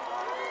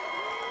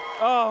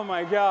 Oh,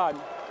 my God.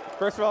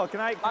 First of all, can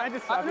I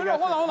just stop you guys?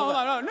 Hold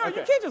on. No, Okay.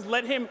 you can't just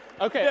let him.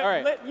 Okay, all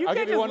right. You I'll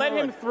can't give you just one let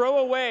more him word. throw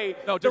away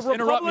No, the just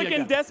interrupt me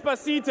Republican again.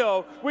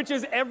 Despacito, which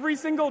is every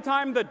single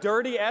time the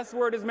dirty S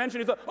word is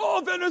mentioned, he's like,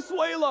 oh,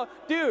 Venezuela,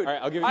 dude. All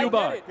right, I'll give you I Cuba.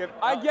 get it.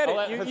 I get I'll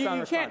let it. You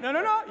Hassan can't.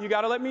 respond. No. You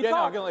got to let me Yeah, no,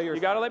 talk. I'm gonna let you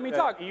got to let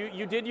respond. me Yeah.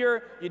 talk.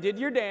 You did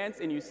your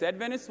dance and you said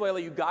Venezuela.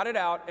 You got it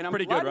out, and I'm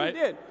Pretty glad good, right?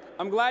 you did.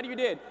 I'm glad you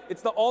did.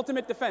 It's the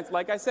ultimate defense.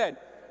 Like I said,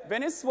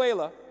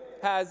 Venezuela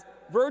has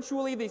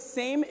virtually the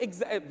same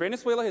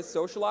Venezuela has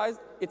socialized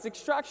its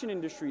extraction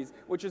industries,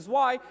 which is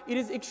why it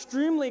is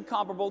extremely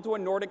comparable to a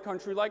Nordic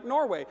country like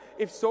Norway.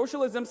 If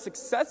socialism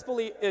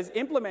successfully is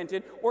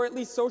implemented, or at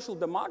least social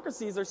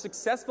democracies are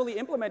successfully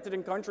implemented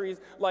in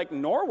countries like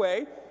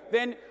Norway,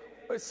 then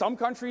some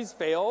countries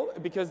fail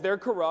because they're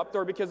corrupt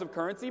or because of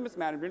currency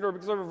mismanagement or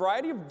because of a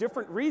variety of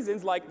different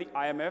reasons like the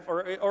IMF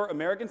or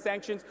American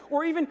sanctions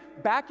or even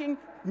backing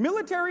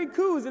military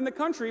coups in the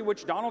country,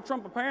 which Donald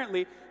Trump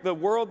apparently, the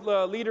world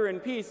leader in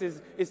peace,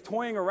 is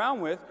toying around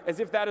with as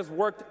if that has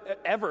worked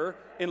ever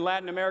in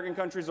Latin American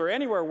countries or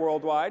anywhere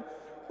worldwide.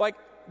 Like,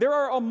 there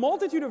are a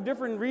multitude of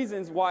different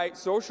reasons why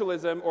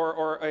socialism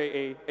or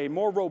a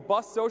more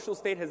robust social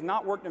state has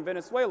not worked in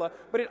Venezuela,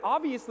 but it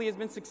obviously has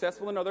been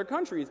successful in other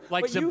countries.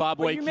 Like but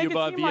Zimbabwe, you make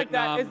Cuba, it seem like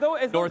that, Vietnam,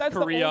 as though North that's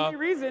Korea, the only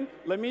reason.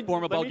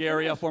 Former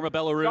Bulgaria, former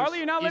Belarus, Charlie,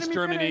 you're not letting East me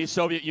Germany, finish.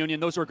 Soviet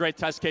Union. Those were great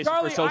test cases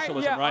Charlie, for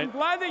socialism, right? I'm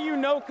glad that you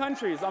know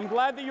countries. I'm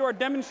glad that you are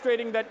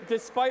demonstrating that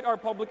despite our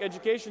public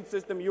education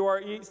system, you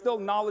are still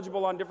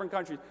knowledgeable on different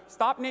countries.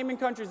 Stop naming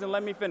countries and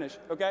let me finish,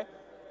 okay?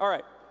 All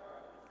right.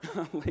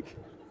 Like,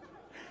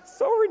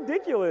 so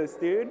ridiculous,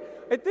 dude.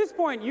 At this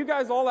point, you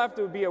guys all have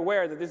to be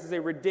aware that this is a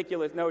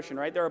ridiculous notion,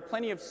 right? There are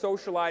plenty of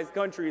socialized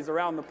countries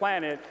around the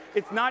planet.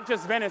 It's not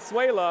just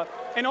Venezuela.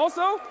 And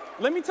also,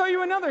 let me tell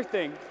you another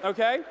thing,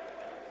 okay?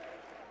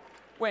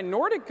 When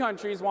Nordic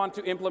countries want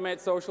to implement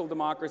social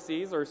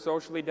democracies or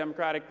socially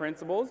democratic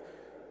principles,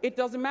 it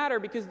doesn't matter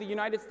because the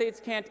United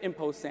States can't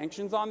impose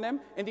sanctions on them,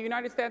 and the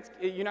United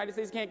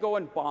States can't go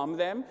and bomb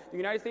them. The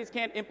United States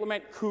can't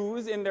implement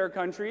coups in their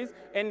countries,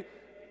 and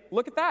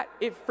look at that.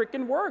 It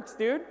freaking works,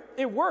 dude.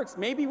 It works.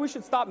 Maybe we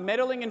should stop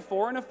meddling in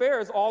foreign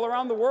affairs all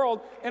around the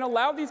world and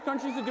allow these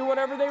countries to do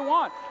whatever they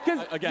want.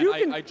 Because you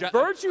can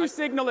virtue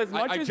signal as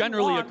much as you want. I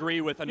generally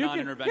agree with a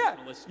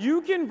non-interventionalist.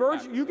 You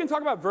can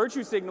talk about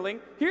virtue signaling.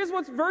 Here's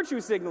what's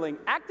virtue signaling.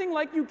 Acting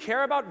like you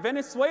care about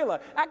Venezuela.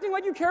 Acting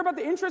like you care about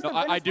the interest of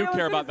Venezuela. I do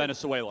care about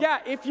Venezuela. Yeah,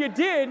 if you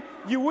did,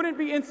 you wouldn't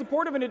be in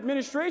support of an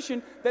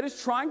administration that is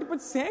trying to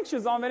put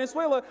sanctions on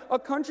Venezuela, a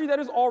country that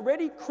is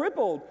already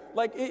crippled.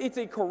 Like, it's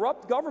a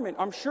corrupt government.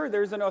 I'm sure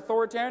there's an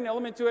authoritarian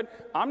element to it.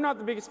 I'm not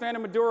the biggest fan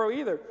of Maduro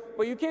either.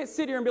 But you can't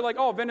sit here and be like,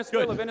 oh,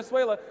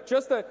 Venezuela,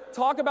 just to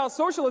talk about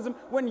socialism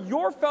when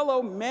your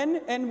fellow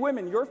men and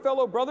women, your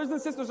fellow brothers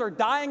and sisters are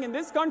dying in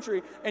this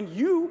country, and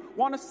you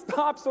want to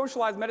stop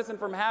socialized medicine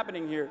from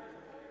happening here.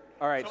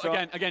 All right. So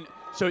again,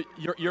 so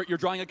you're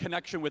drawing a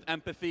connection with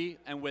empathy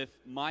and with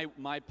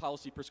my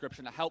policy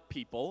prescription to help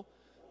people.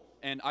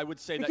 And I would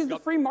say because the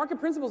free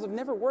market principles have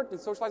never worked in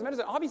socialized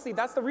medicine. Obviously,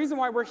 that's the reason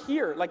why we're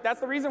here. Like, that's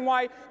the reason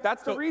why.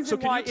 That's the reason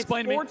why it's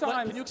 4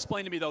 times. Can you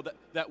explain to me though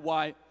that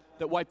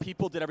why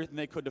people did everything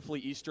they could to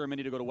flee East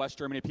Germany to go to West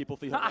Germany? People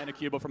flee Havana,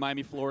 Cuba for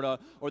Miami, Florida,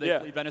 or they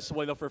flee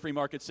Venezuela for a free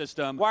market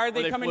system. Why are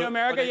they coming to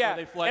America?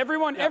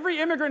 Every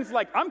immigrant's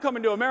like, I'm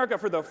coming to America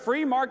for the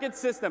free market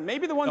system.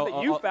 Maybe the ones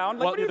that you found.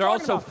 Like, what are you they're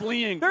talking also about?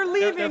 fleeing. They're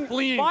leaving they're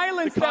fleeing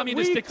violence the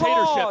communist that we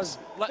dictatorships.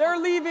 caused. They're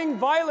leaving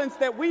violence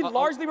that we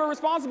largely were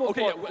responsible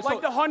for,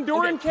 like the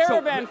Honduran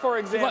caravan, for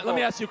example. Let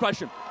me ask you a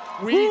question.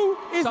 Who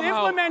is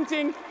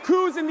implementing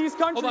coups in these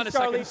countries,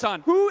 Charlie?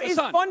 Who is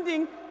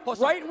funding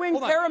right-wing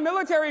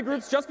paramilitary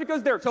groups just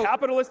because they're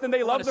capitalist and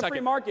they love the free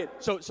market?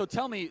 So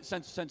tell me,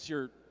 since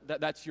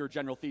that's your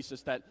general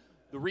thesis, that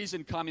the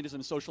reason communism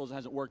and socialism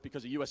hasn't worked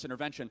because of U.S.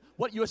 intervention,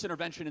 what U.S.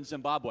 intervention in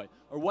Zimbabwe?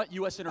 Or what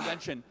U.S.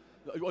 intervention...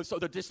 So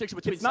the distinction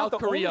between South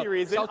Korea... It's not the only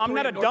reason. I'm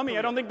not a dummy.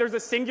 I don't think there's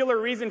a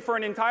singular reason for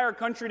an entire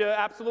country to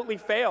absolutely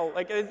fail.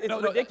 Like, it's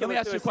ridiculous let me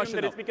ask to you a assume question,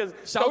 that it's because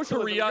South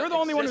socialism. Korea You're the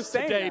only one who's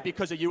saying today that.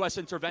 because of U.S.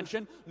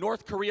 intervention.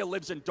 North Korea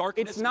lives in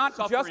darkness. It's not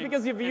just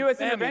because of U.S.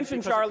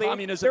 intervention,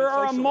 Charlie. There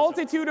are a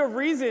multitude of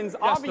reasons,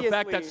 obviously. The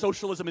fact that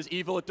socialism is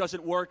evil, it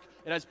doesn't work,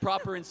 it has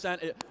proper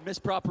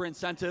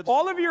incentives.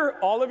 All of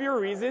your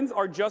reasons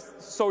are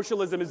just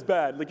socialism is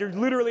bad. Like, you're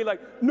literally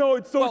like, no,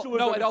 it's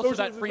socialism. No, and also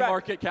that free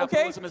market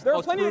capitalism is the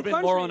most proven,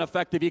 moral, and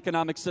effective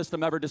economic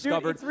system ever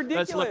discovered. Dude, it's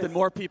ridiculous. That's lifted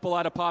more people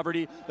out of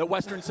poverty. That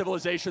Western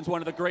civilization is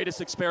one of the greatest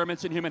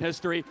experiments in human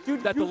history.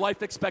 The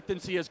life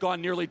expectancy has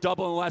gone nearly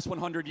double in the last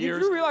 100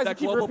 years. You realize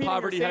that you keep global repeating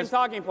poverty your same has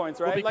talking points,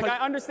 right? Like, I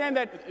understand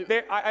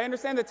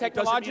that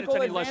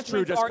technological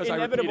advancements are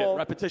inevitable.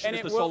 Repetition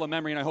is the soul of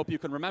memory, and I hope you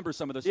can remember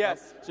some of this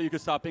stuff so you can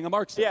stop being a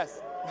Marxist.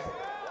 Yes.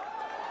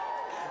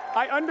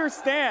 I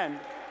understand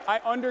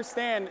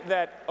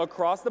that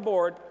across the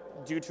board,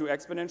 due to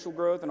exponential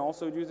growth and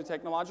also due to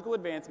technological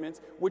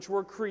advancements, which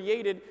were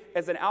created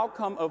as an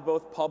outcome of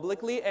both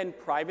publicly and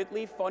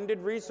privately funded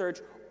research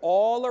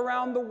all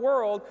around the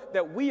world,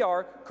 that we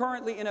are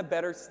currently in a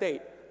better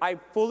state. I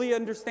fully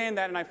understand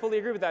that and I fully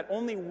agree with that.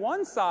 Only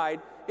one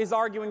side is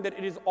arguing that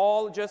it is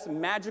all just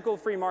magical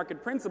free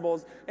market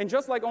principles. And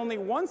just like only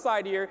one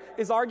side here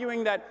is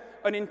arguing that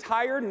an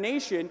entire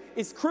nation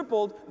is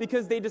crippled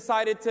because they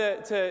decided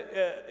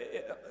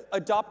to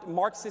adopt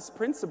Marxist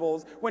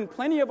principles, when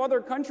plenty of other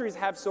countries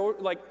have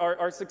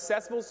are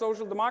successful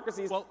social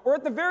democracies, or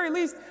at the very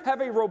least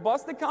have a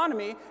robust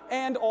economy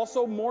and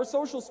also more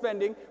social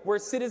spending where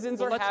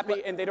citizens are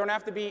happy and they don't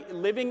have to be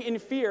living in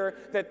fear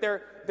that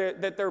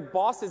their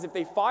bosses, if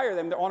they fire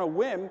them, they're on a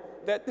whim,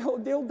 that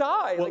they'll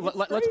die.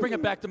 Well, let's bring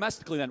it back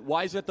domestically then.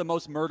 Why is it the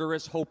most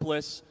murderous,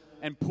 hopeless,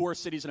 and poor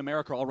cities in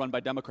America are all run by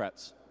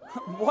Democrats?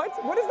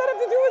 What? What does that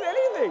have to do with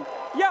anything?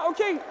 Yeah,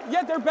 okay,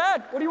 yeah, they're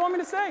bad. What do you want me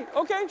to say?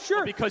 Okay, sure.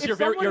 Well, because your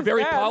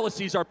very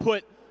policies are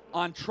put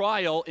on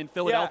trial in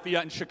Philadelphia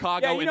and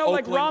Chicago and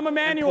Oakland like Rahm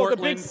Emanuel, the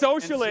big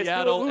socialist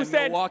who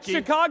said Milwaukee.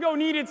 Chicago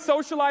needed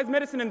socialized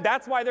medicine and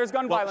that's why there's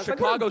gun violence.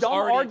 Chicago's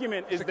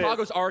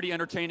Chicago's already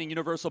entertaining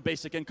universal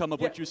basic income, of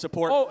which you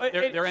support.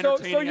 They're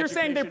entertaining. So you're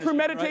saying they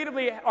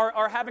premeditatedly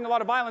are having a lot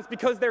of violence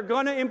because they're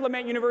going to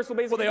implement universal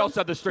basic income? Well, they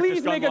also have the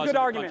strictest gun laws in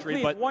the country,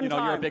 please, but one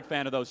time. you're a big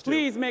fan of those too.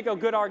 Please make a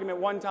good argument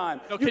one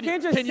time. No, you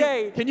can't just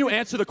say... Can you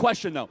answer the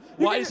question, though?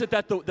 Why is it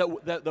that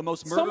the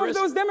most murderous... Some of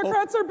those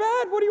Democrats are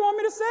bad. What do you want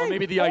me to say? Well,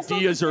 maybe the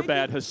ideas are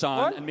bad,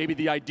 Hasan, and maybe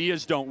the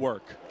ideas don't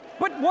work.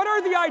 But what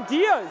are the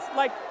ideas?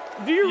 Like,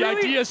 do you really...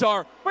 The ideas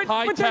are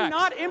high tax, but they're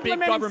not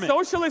implementing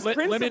socialist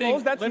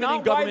principles. That's limiting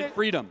not government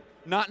freedom,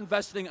 not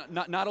investing,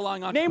 not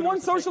allowing entrepreneurs. Name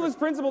one socialist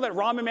principle that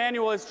Rahm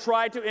Emanuel has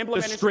tried to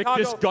implement in Chicago.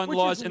 The strictest gun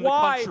laws in the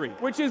country.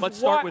 Let's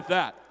start with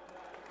that.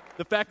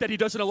 The fact that he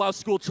doesn't allow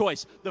school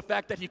choice. The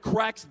fact that he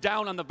cracks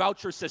down on the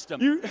voucher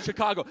system in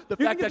Chicago. The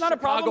fact that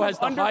Chicago has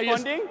the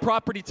highest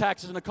property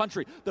taxes in the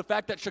country. The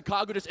fact that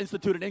Chicago just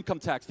instituted income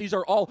tax. These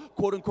are all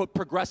quote-unquote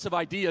progressive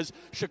ideas.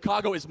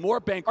 Chicago is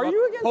more bankrupt, Are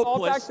you against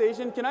hopeless. all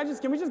taxation?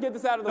 Can we just get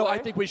this out of the way? No, I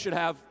think we should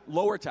have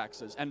lower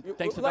taxes. And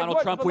thanks to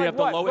Donald Trump, we have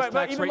the lowest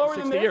tax rate in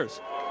 60 years.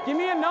 Give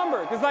me a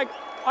number. Because, like,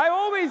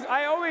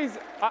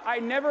 I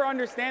never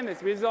understand this.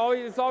 Because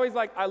it's always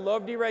like, I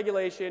love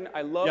deregulation.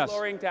 I love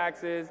lowering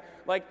taxes.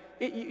 Like,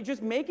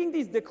 just making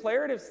these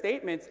declarative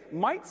statements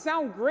might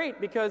sound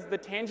great because the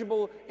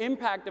tangible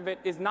impact of it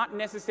is not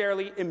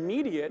necessarily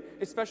immediate,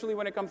 especially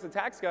when it comes to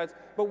tax cuts.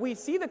 But we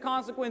see the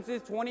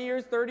consequences 20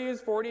 years, 30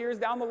 years, 40 years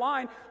down the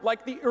line,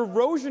 like the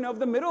erosion of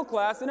the middle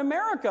class in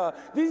America.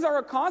 These are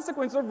a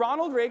consequence of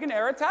Ronald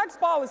Reagan-era tax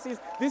policies.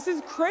 This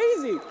is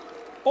crazy.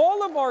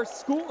 All of our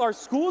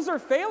schools are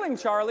failing,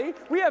 Charlie.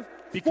 We have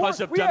because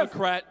of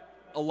Democrat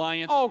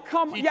alliance. Oh,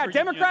 come on. Yeah,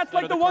 Democrats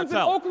like the ones in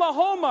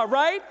Oklahoma,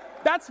 right?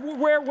 That's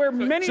where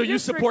many So you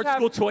support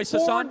school choice,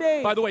 Hasan?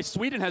 Days. By the way,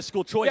 Sweden has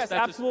school choice. Yes,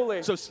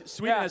 absolutely. So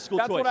Sweden has school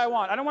choice. That's what I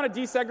want. I don't want to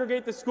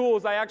desegregate the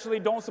schools. I actually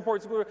don't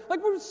support school.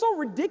 Like, we're so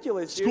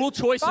ridiculous, dude. School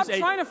choice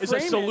is a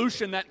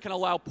solution that can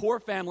allow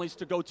poor families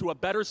to go to a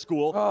better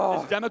school.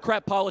 There's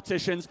Democrat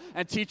politicians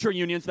and teacher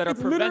unions that are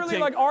preventing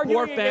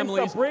poor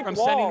families from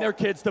sending their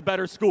kids to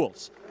better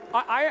schools.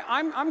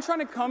 I'm trying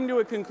to come to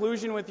a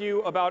conclusion with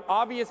you about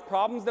obvious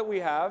problems that we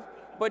have,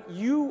 but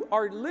you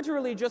are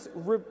literally just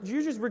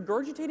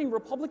regurgitating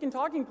Republican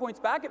talking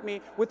points back at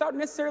me without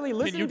necessarily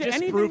listening to anything that I'm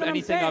saying. Can you disprove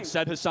anything I've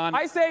said, Hasan?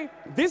 I say,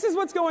 this is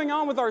what's going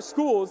on with our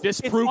schools.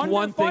 Disprove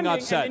one thing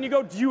I've said. And then you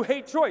go, do you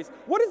hate choice?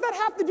 What does that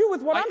have to do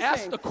with what I'm saying? I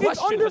asked a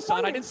question,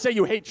 Hasan. I didn't say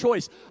you hate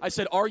choice. I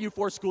said, are you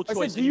for school choice?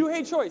 I said, do you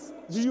hate choice?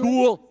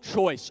 School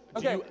choice.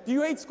 Okay, do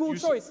you hate school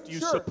choice? Do you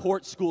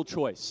support school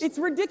choice? It's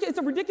ridiculous. It's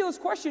a ridiculous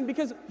question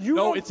because you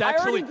No, it's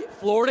actually,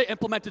 Florida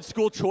implemented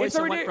school choice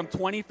and went from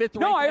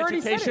 25th ranked in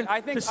education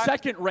to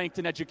second ranked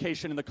in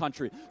education in the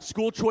country.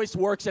 School choice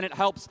works and it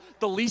helps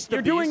the least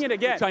of these. You're doing it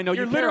again. Which I know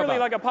You're you care literally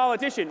about. like a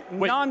politician,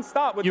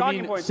 nonstop with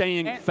talking points. You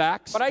mean saying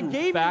facts? But I Do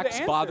gave facts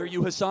you the bother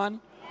you, Hasan?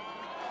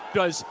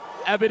 Does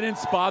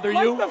evidence bother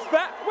like you?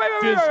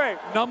 Wait.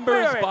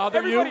 Numbers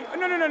bother you?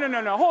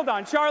 No. Hold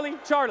on,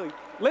 Charlie.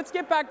 Let's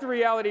get back to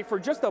reality for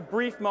just a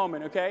brief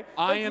moment, okay?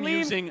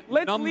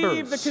 Let's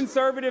leave the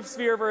conservative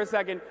sphere for a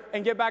second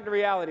and get back to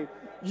reality.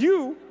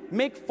 You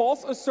make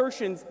false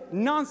assertions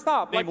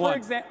nonstop. Name for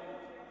example,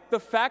 the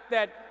fact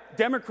that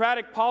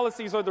Democratic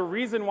policies are the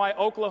reason why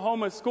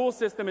Oklahoma's school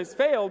system has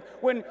failed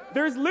when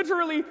there's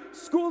literally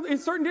in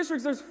certain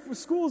districts, there's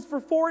schools for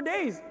 4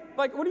 days.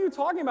 Like, what are you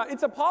talking about?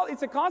 It's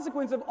a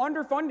consequence of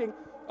underfunding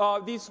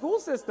these school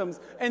systems,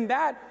 and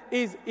that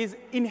is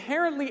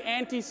inherently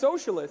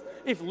anti-socialist.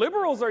 If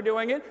liberals are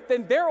doing it,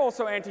 then they're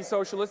also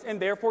anti-socialist, and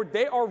therefore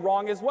they are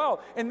wrong as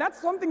well. And that's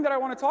something that I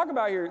want to talk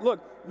about here.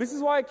 Look, this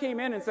is why I came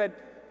in and said,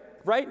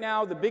 right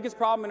now, the biggest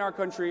problem in our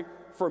country,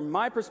 from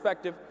my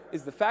perspective,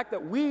 is the fact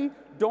that we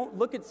don't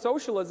look at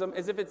socialism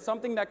as if it's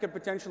something that could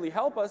potentially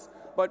help us,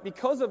 but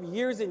because of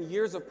years and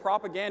years of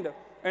propaganda,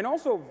 and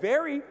also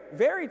very,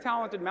 very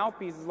talented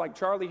mouthpieces like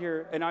Charlie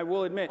here, and I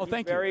will admit,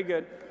 he's very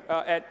good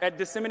at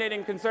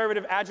disseminating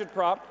conservative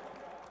agitprop.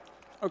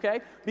 Okay,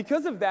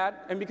 because of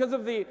that, and because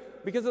of the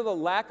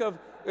lack of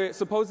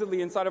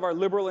supposedly inside of our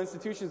liberal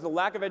institutions, the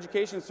lack of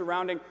education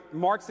surrounding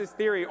Marxist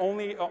theory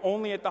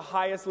only at the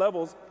highest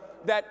levels,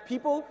 that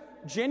people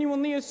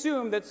genuinely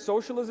assume that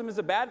socialism is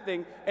a bad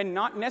thing and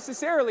not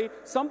necessarily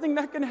something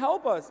that can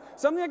help us,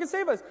 something that can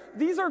save us.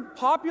 These are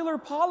popular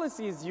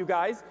policies, you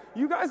guys.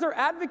 You guys are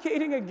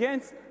advocating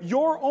against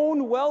your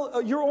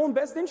own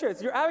best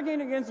interests. You're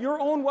advocating against your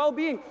own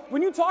well-being.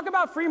 When you talk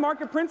about free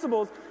market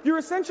principles, you're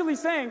essentially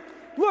saying,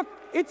 look,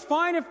 it's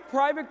fine if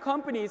private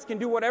companies can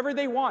do whatever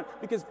they want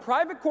because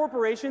private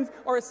corporations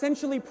are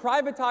essentially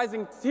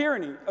privatizing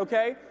tyranny,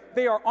 okay?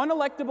 They are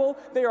unelectable,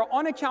 they are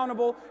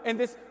unaccountable, and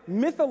this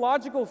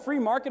mythological free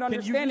market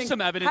understanding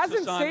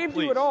hasn't saved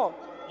you at all.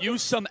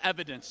 Use some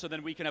evidence so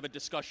then we can have a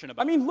discussion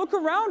about it. I mean, look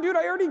around, dude.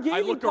 I already gave you.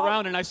 I look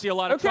around and I see a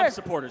lot of Trump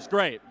supporters.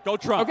 Great. Go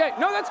Trump. Okay,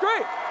 no, that's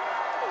great.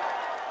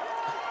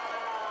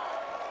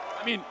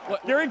 I mean,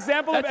 your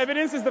example of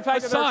evidence is the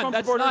fact that there are Trump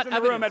supporters in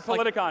the room at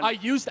Politicon. I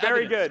used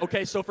very evidence. Good.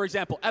 Okay, so for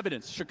example,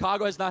 evidence.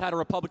 Chicago has not had a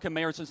Republican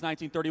mayor since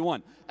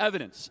 1931.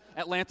 Evidence.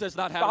 Atlanta has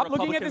not had a Republican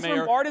mayor. Stop looking at this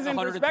from partisan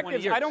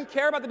perspectives. I don't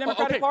care about the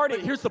Democratic Party.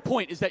 But here's the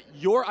point: is that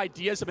your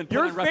ideas have been put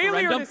on referendum. Your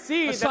failure to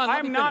see Hasan,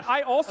 that I'm not.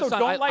 I also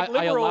don't like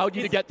liberals. I allowed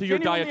you to get through your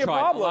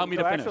diatribe. Allow me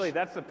to finish. Actually,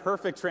 that's the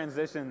perfect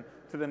transition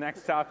to the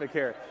next topic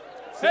here.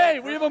 Hey,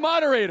 we have a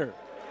moderator.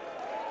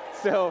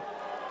 So.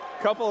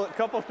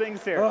 Couple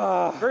things here.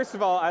 First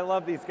of all, I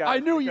love these guys. I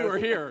knew you were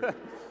here.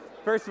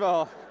 First of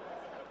all,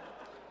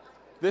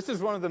 this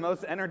is one of the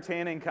most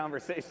entertaining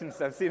conversations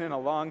I've seen in a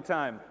long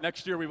time.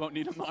 Next year we won't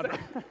need a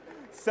moderator.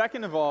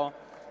 Second of all,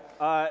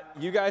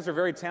 you guys are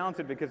very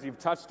talented because you've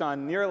touched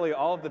on nearly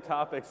all of the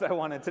topics I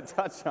wanted to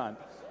touch on.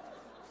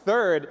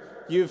 Third,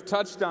 you've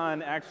touched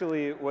on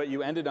actually what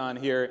you ended on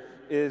here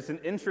is an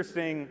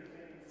interesting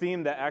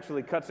theme that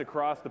actually cuts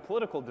across the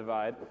political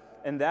divide,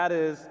 and that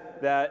is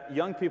that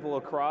young people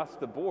across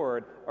the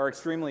board are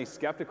extremely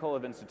skeptical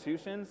of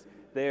institutions.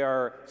 They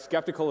are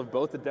skeptical of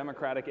both the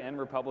Democratic and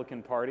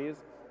Republican parties.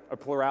 A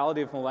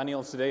plurality of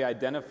millennials today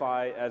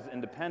identify as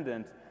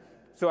independent.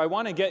 So I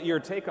want to get your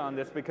take on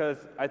this because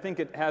I think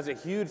it has a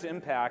huge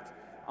impact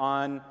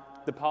on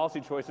the policy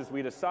choices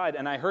we decide.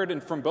 And I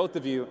heard from both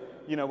of you,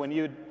 when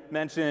you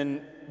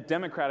mention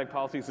Democratic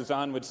policies,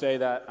 Hasan would say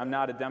that I'm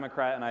not a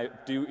Democrat and I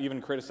do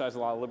even criticize a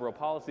lot of liberal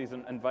policies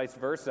and vice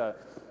versa.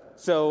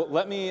 So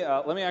let me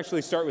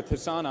actually start with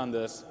Hasan on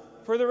this.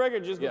 For the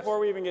record, just before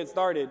we even get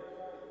started,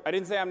 I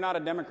didn't say I'm not a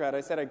Democrat.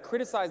 I said I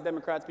criticize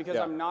Democrats because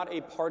I'm not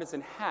a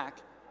partisan hack,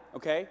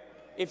 okay?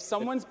 If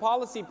someone's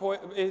policy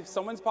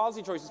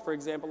choices, for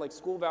example, like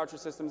school voucher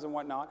systems and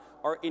whatnot,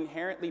 are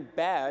inherently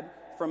bad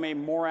from a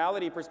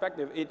morality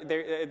perspective,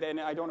 then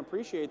I don't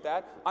appreciate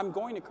that. I'm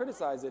going to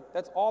criticize it.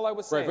 That's all I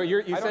was saying.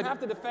 Right, but I don't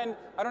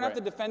have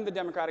to defend the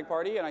Democratic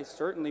Party, and I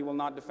certainly will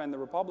not defend the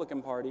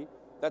Republican Party.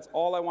 That's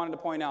all I wanted to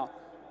point out.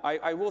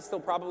 I will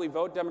still probably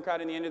vote Democrat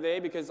in the end of the day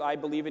because I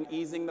believe in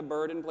easing the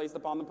burden placed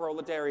upon the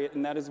proletariat,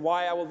 and that is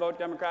why I will vote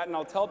Democrat, and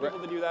I'll tell people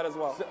to do that as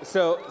well.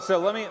 So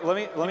let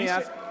me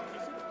ask.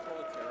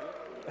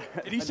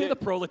 Did he say the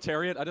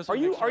proletariat? Are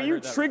you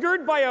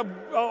triggered by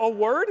a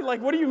word?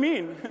 Like, what do you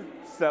mean?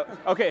 So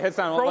okay,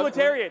 Hasan.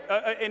 Proletariat,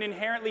 an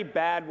inherently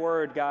bad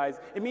word, guys.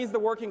 It means the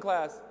working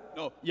class.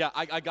 No, yeah,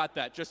 I got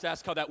that. Just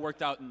ask how that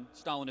worked out in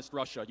Stalinist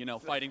Russia,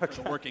 fighting for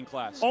the working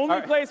class.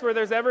 Only place where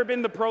there's ever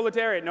been the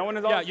proletariat. No one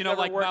has ever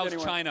like worked Mao's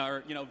anywhere.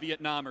 China or,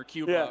 Vietnam or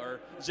Cuba or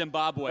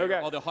Zimbabwe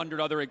or all the 100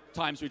 other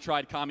times we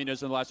tried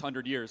communism in the last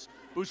 100 years.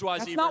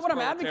 Bourgeoisie. That's not what I'm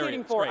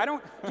advocating for.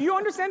 Do you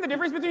understand the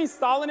difference between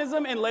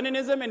Stalinism and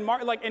Leninism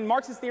and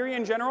Marxist theory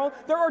in general?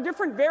 There are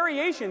different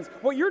variations.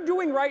 What you're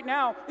doing right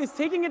now is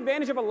taking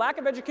advantage of a lack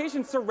of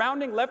education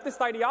surrounding leftist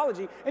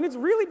ideology, and it's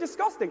really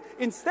disgusting.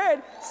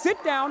 Instead,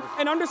 sit down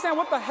and understand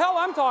what the hell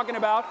I'm talking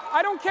about.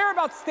 I don't care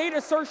about state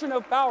assertion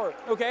of power,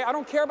 okay? I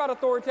don't care about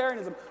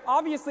authoritarianism.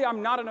 Obviously,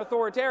 I'm not an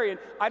authoritarian.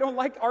 I don't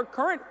like our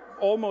current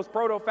almost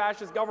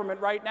proto-fascist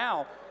government right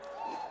now.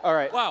 All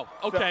right. Wow.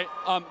 Okay.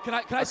 Can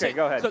I say?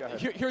 Go ahead. So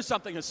here's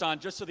something, Hasan,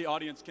 just so the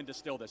audience can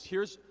distill this.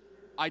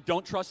 I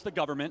don't trust the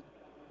government.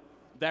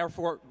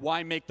 Therefore,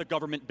 why make the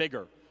government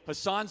bigger?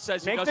 Hasan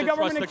says he doesn't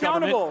trust the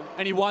government,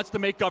 and he wants to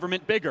make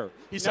government bigger.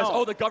 He says,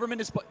 the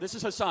government is... This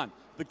is Hasan.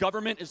 The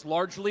government is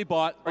largely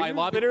bought by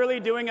lobby... Are you literally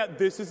doing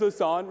this is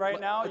Hasan right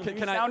now? Do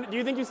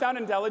you think you sound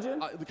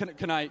intelligent?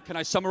 Can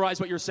I summarize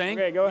what you're saying?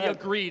 Okay, go ahead. We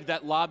agreed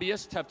that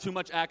lobbyists have too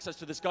much access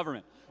to this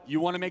government. You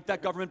want to make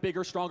that government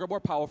bigger, stronger, more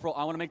powerful.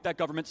 I want to make that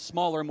government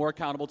smaller, more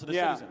accountable to the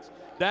citizens.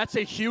 That's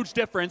a huge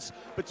difference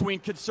between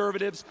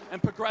conservatives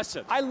and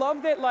progressives. I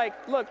love that,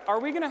 look, are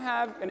we going to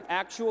have an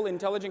actual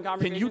intelligent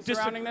conversation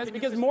surrounding this?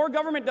 Because more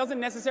government doesn't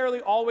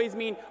necessarily always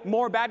mean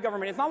more bad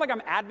government. It's not like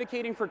I'm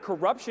advocating for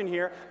corruption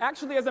here.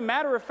 Actually, as a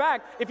matter of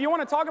fact, if you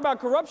want to talk about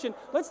corruption,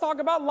 let's talk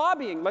about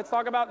lobbying. Let's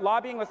talk about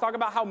lobbying. Let's talk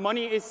about how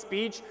money is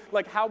speech,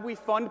 like how we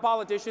fund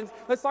politicians.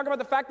 Let's talk about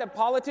the fact that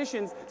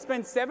politicians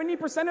spend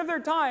 70% of their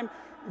time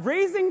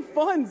raising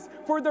funds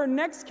for their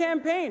next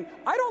campaign.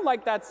 I don't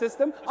like that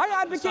system. I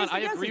advocate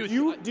against it.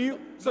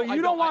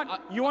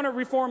 You want to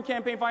reform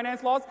campaign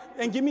finance laws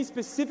and give me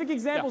specific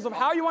examples of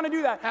how you want to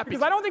do that?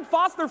 Because I don't think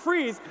Foster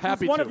Freeze, who's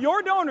one of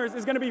your donors,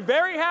 is going to be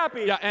very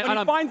happy when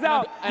he finds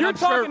out you're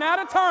talking out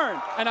of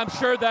turn. And I'm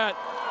sure that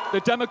The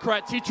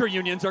Democrat teacher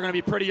unions are going to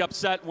be pretty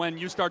upset when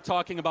you start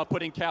talking about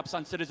putting caps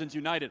on Citizens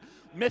United.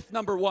 Myth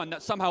number one,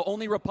 that somehow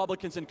only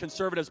Republicans and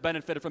conservatives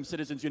benefited from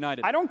Citizens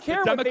United. I don't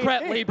care the what they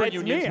Democrat think. labor It's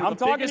unions me. were I'm the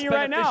talking biggest to you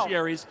right now.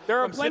 beneficiaries. There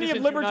are from plenty of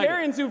Citizens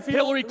libertarians United. who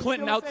feel Hillary who feel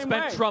Clinton the same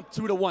outspent way. Trump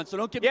 2-1. So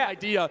don't give me Yeah. the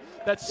idea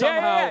that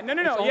somehow No.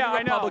 it's only Yeah,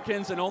 I know.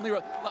 Republicans and only. Yeah.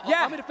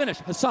 Allow me to finish,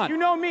 Hassan. You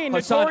know me,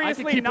 Hassan, I can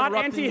notoriously keep not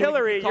interrupting you.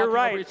 anti-Hillary. We can keep You're talking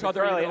right. over each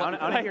other. Charlie, You're I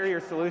want to hear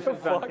your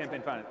solutions on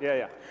campaign finance.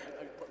 Yeah.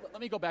 Let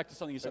me go back to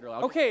something you said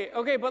earlier.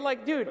 Okay, but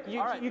like, dude,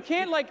 you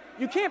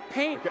can't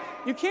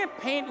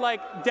paint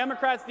like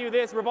Democrats do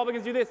this,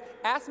 Republicans do this.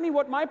 Ask me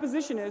what my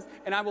position is,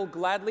 and I will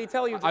gladly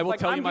tell you. Just I will like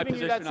tell I'm you my giving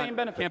position you that same on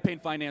benefit. campaign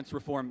finance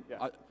reform.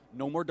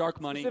 No more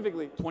dark money.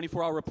 Specifically.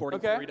 24-hour reporting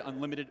Okay. period.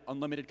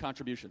 Unlimited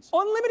contributions.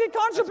 Unlimited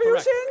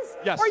contributions?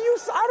 Yes. Are you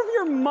out of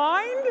your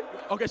mind?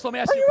 Okay, so let me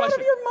ask Are you a you out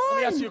question. of your mind? Let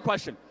me ask you a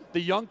question.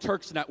 The Young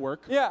Turks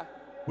Network. Yeah.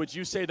 Would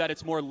you say that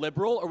it's more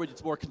liberal or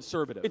it's more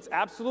conservative? It's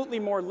absolutely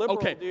more liberal,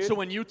 okay, dude. so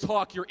when you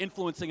talk, you're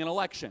influencing an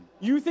election.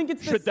 You think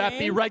it's the Should same? that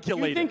be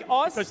regulated? You think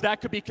us? Because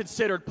that could be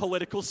considered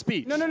political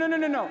speech. No.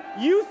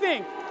 You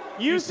think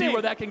You see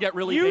where that can get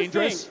really you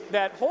dangerous? Think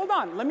that hold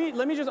on, let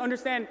me just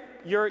understand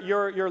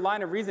your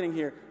line of reasoning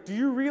here. Do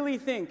you really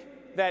think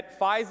that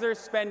Pfizer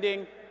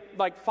spending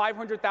like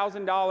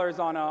 $500,000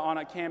 on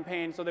a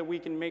campaign so that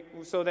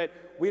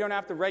we don't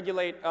have to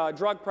regulate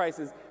drug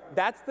prices,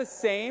 that's the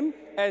same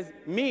as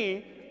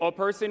me, a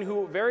person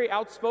who very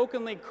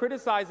outspokenly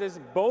criticizes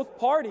both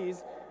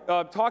parties,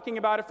 talking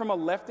about it from a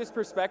leftist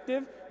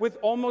perspective with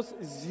almost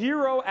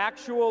zero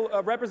actual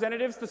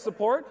representatives to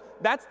support?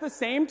 That's the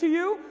same to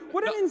you?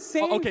 What an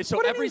insane Okay, so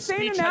what every an insane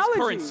speech analogy. has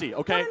currency,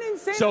 okay? What an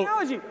insane so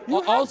analogy.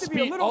 You all have to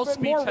be a little all bit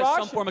speech more has some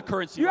rational. form of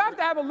currency. You have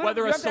to have a little.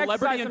 Whether you a have to celebrity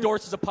exercise some-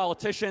 endorses a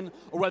politician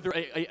or whether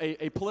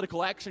a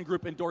political action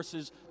group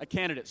endorses a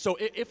candidate. So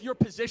if your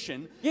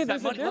position Yeah, is that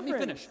there's a money, let me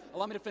difference. finish.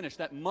 Allow me to finish.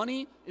 That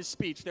money is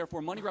speech,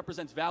 therefore money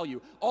represents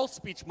value. All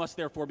speech must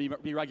therefore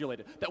be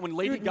regulated. That when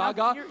Lady Dude,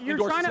 Gaga you're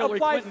endorses trying to Hillary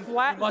apply Clinton,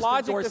 flat you must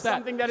logic to endorse that.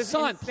 something that is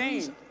Son, insane.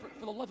 please,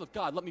 for the love of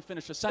God, let me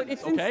finish a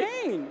sentence, it's okay?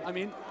 insane. I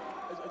mean,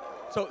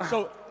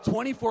 so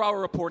 24-hour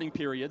reporting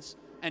periods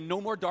and no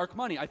more dark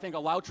money. I think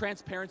allow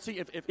transparency.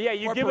 If Yeah,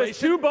 you give us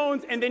 2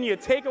 bones and then you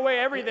take away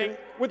everything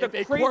with if a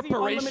a crazy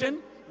corporation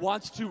unlimited.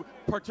 wants to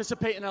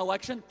participate in an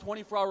election,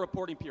 24-hour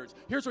reporting periods.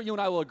 Here's where you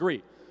and I will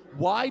agree.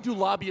 Why do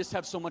lobbyists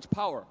have so much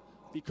power?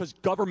 Because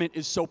government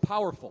is so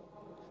powerful.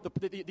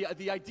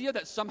 The idea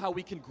that somehow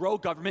we can grow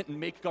government and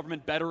make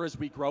government better as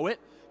we grow it,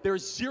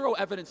 there's zero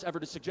evidence ever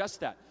to suggest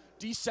that.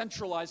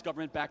 Decentralize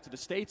government back to the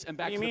states and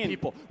back to the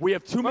people. We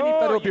have too many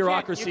federal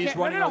bureaucracies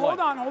running our life.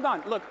 Hold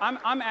on. Look,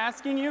 I'm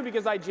asking you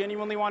because I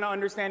genuinely want to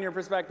understand your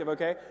perspective,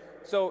 okay?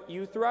 So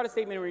you threw out a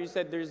statement where you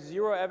said there's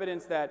zero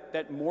evidence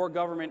that more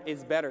government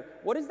is better.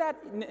 What does that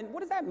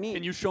mean?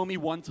 Can you show me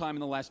one time in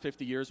the last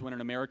 50 years when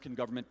an American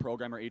government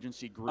program or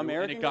agency grew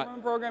American and it got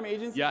government program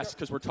agency? Yes,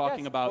 because we're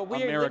talking about but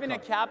we America. live in a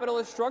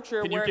capitalist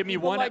structure. Can you where give me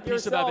people one like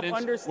piece of yourself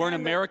evidence where an understand that-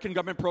 American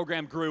government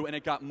program grew and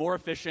it got more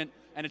efficient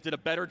and it did a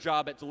better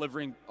job at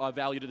delivering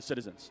value to the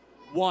citizens?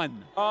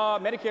 One.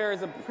 Medicare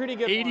is a pretty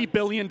good $80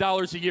 billion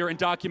a year in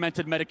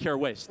documented Medicare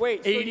waste.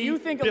 Wait, so you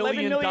think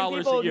 11 million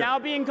people now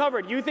being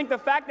covered? You think the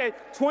fact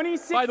that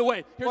 26... By the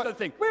way, here's the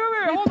thing. Wait,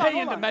 we hold pay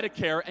on. into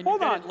Medicare and you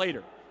get it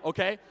later.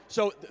 Okay?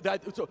 So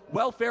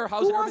welfare,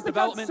 housing, urban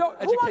development,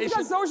 education. Who wants to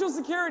cut Social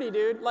Security,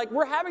 dude? Like,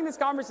 we're having this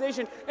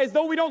conversation as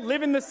though we don't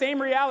live in the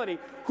same reality.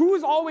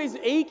 Who's always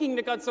aching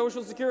to cut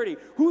Social Security?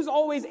 Who's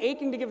always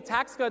aching to give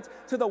tax cuts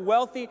to the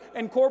wealthy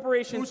and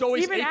corporations? Who's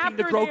always aching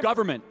to grow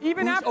government?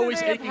 Even Who's after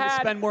always aching to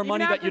spend more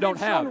money that you don't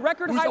have?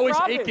 Who's always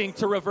aching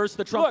to reverse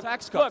the Trump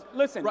tax cuts? Look,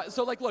 listen. Right,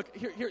 so, look,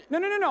 here.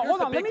 No.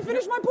 Hold on. Let me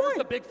finish my point. Here's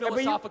the big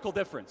philosophical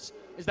difference,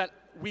 is that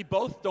we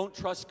both don't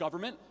trust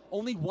government.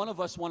 Only one of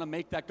us want to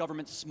make that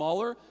government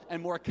smaller and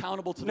more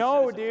accountable to the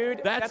citizens.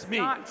 Dude. That's me.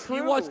 Not true.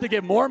 He wants to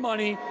give more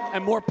money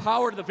and more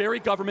power to the very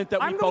government that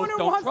we both don't trust. I'm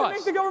the one who wants to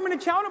make the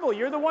government accountable.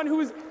 You're the one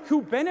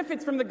who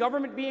benefits from the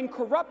government being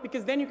corrupt,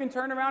 because then you can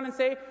turn around and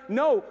say,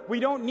 no,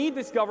 we don't need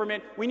this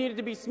government. We need it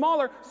to be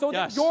smaller so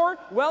that your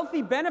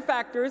wealthy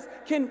benefactors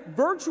can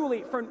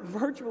virtually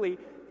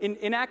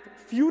enact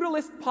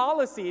feudalist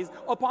policies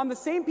upon the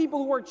same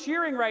people who are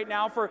cheering right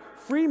now for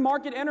free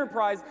market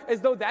enterprise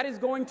as though that is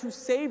going to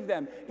save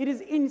them. It is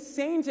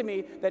insane to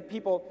me that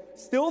people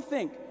still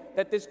think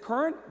that this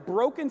current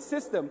broken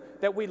system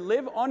that we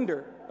live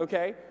under,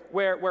 okay,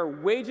 where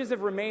wages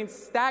have remained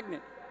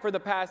stagnant for the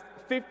past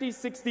 50,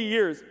 60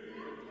 years,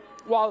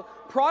 while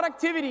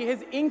productivity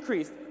has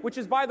increased, which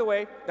is, by the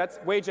way, that's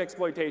wage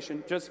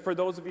exploitation, just for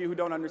those of you who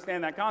don't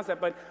understand that concept,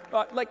 but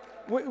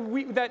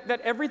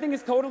that everything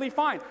is totally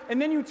fine.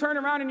 And then you turn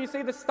around and you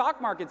say the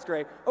stock market's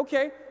great.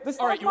 Okay, the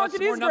stock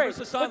market is great,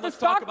 but the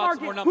stock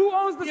market, who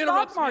owns the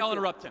stock market? I'll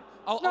interrupt him.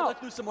 I'll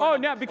let loose some more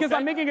numbers. No, because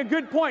I'm making a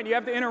good point. You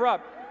have to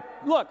interrupt.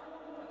 Look,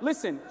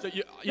 listen. So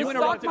you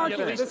interrupted me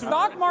at least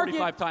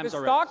 245 times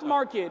already. The stock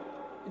market.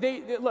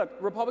 Look,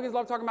 Republicans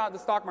love talking about the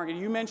stock market.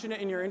 You mentioned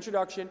it in your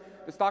introduction.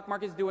 The stock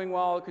market's doing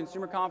well.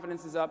 Consumer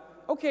confidence is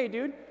up. Okay,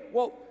 dude.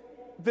 Well,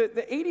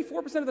 the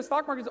 84% of the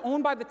stock market is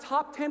owned by the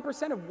top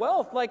 10% of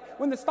wealth. Like,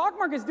 when the stock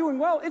market is doing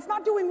well, it's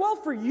not doing well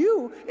for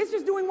you. It's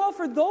just doing well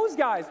for those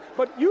guys.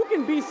 But you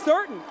can be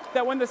certain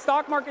that when the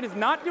stock market is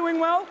not doing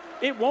well,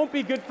 it won't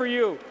be good for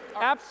you.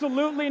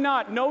 Absolutely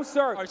not. No,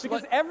 sir. Right, so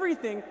because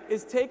everything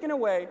is taken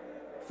away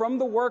from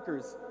the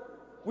workers.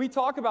 We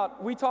talk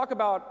about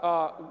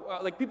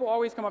like, people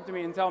always come up to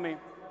me and tell me,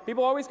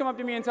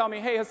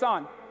 hey,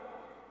 Hasan,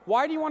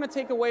 why do you want to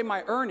take away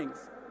my earnings?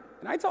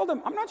 And I told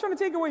them, I'm not trying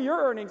to take away your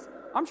earnings.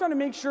 I'm trying to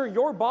make sure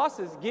your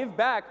bosses give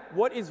back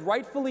what is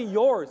rightfully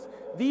yours.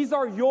 These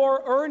are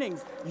your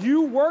earnings.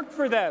 You work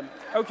for them,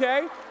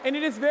 okay? And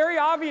it is very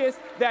obvious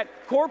that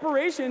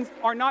corporations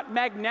are not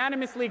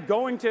magnanimously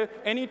going to,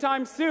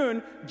 anytime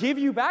soon, give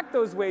you back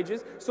those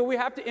wages, so we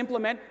have to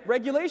implement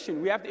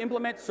regulation. We have to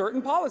implement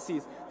certain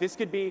policies. This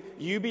could be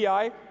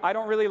UBI. I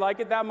don't really like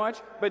it that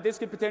much, but this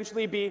could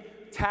potentially be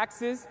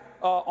taxes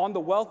on the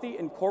wealthy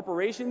and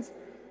corporations.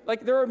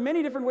 Like, there are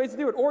many different ways to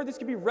do it. Or this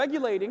could be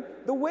regulating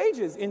the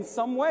wages in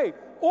some way,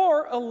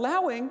 or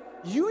allowing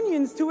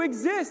unions to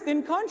exist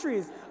in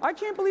countries. I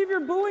can't believe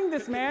you're booing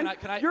this, man.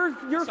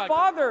 Your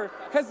father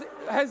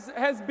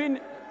has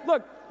been,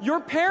 look, your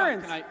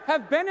parents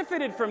have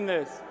benefited from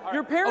this.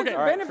 Your parents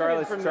have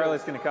benefited from this.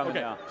 Charlie's going to come in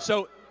now.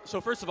 So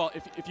first of all,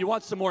 if you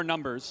want some more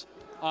numbers,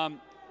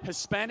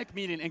 Hispanic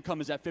median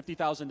income is at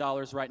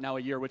 $50,000 right now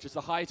a year, which is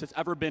the highest it's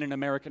ever been in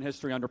American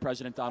history under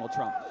President Donald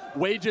Trump.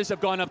 Wages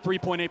have gone up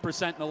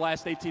 3.8% in the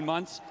last 18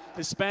 months.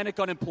 Hispanic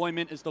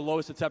unemployment is the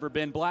lowest it's ever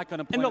been. Black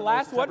unemployment. In the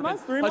last, what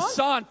months? 3 months?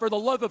 Hasan, for the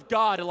love of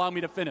God, allow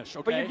me to finish,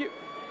 okay?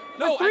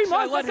 No, 3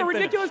 months, that's a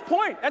ridiculous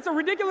point. That's a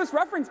ridiculous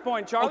reference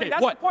point, Charlie. Okay,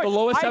 that's what? The point. The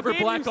lowest ever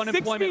black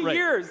unemployment rate.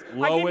 Years.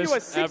 Lowest I gave you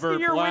a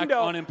 60-year black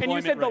window, and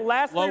you said the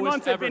last 3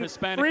 months have been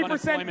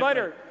 3%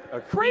 better.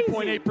 Crazy.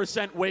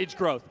 3.8% wage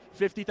growth,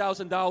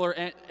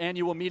 $50,000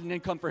 annual median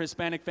income for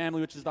Hispanic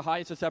family, which is the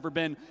highest it's ever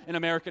been in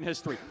American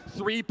history.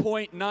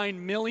 3.9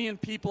 million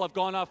people have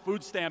gone off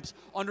food stamps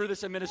under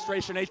this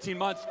administration 18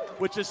 months,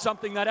 which is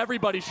something that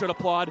everybody should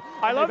applaud.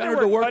 I love They've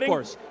entered the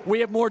workforce. We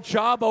have more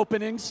job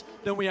openings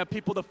than we have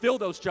people to fill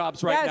those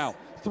jobs right now.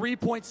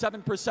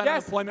 3.7%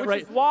 unemployment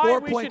rate,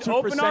 4.2%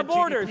 open our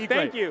borders. GDP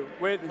Thank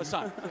rate. you.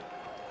 Hasan.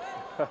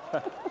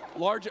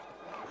 Large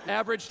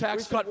average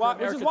tax cut for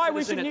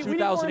Americans is at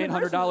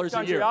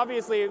 $2,800 a year.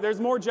 Obviously, there's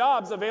more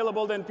jobs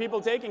available than people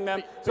taking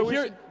them, so we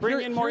should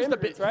bring in more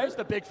immigrants, right? Here's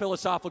the big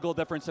philosophical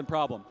difference and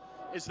problem,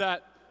 is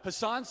that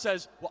Hasan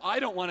says, well, I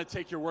don't want to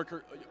take your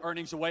worker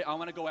earnings away. I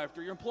want to go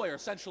after your employer,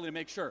 essentially to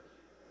make sure.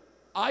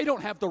 I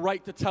don't have the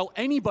right to tell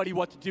anybody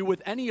what to do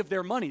with any of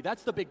their money.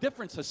 That's the big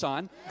difference,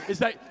 Hasan, is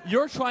that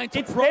you're trying to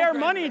It's their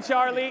money,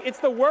 Charlie. It's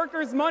the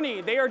workers'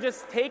 money. They are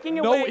just taking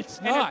away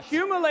and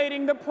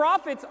accumulating the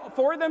profits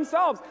for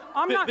themselves.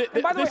 I'm not,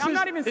 and by the way, I'm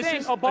not even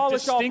saying abolish all profit.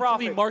 This is a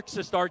distinctly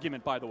Marxist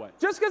argument, by the way.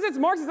 Just because it's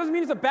Marxist doesn't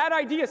mean it's a bad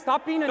idea.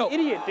 Stop being an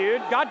idiot,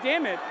 dude. God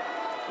damn it.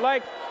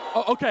 Like.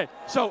 Oh, okay,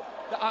 so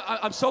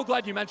I'm so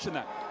glad you mentioned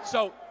that.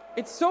 So.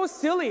 It's so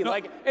silly,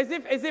 like as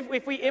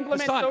if we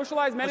implement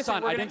socialized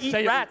medicine, we're going to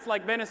eat rats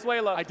like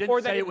Venezuela. I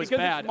didn't say it was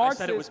bad. I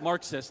said it was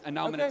Marxist, and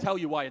now I'm going to tell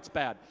you why it's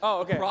bad.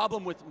 Oh, okay. The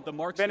problem with the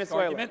Marxist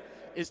argument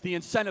is the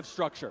incentive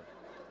structure.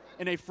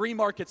 In a free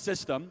market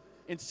system,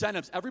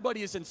 incentives,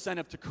 everybody is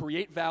incentive to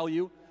create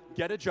value,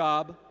 get a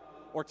job,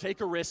 or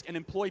take a risk and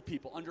employ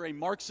people. Under a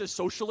Marxist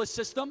socialist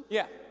system,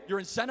 you're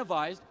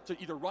incentivized to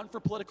either run for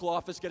political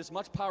office, get as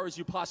much power as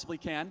you possibly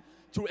can,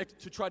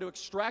 to try to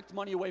extract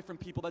money away from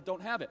people that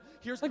don't have it.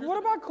 What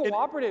about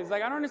cooperatives?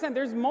 Like, I don't understand.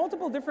 There's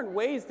multiple different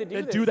ways to do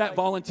this. Then do that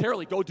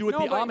voluntarily. Go do what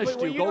the Amish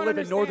do. Go live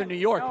in northern New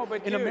York.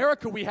 In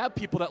America, we have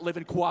people that live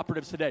in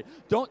cooperatives today.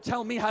 Don't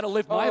tell me how to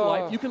live my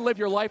life. You can live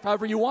your life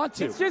however you want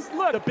to. It's just,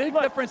 look, the big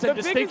difference and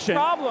distinction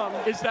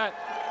is that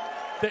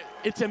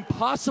it's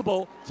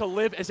impossible to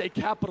live as a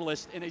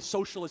capitalist in a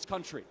socialist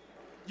country.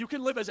 You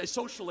can live as a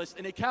socialist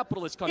in a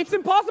capitalist country. It's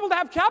impossible to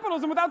have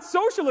capitalism without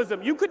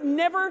socialism. You could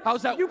never.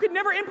 How's that? You could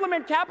never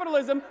implement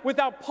capitalism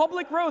without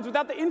public roads,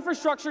 without the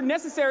infrastructure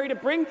necessary to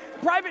bring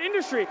private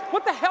industry.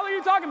 What the hell are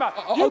you talking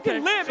about? You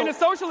can live in a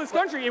socialist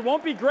country. It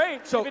won't be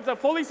great if it's a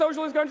fully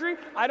socialist country.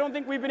 I don't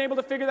think we've been able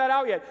to figure that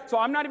out yet. So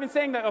I'm not even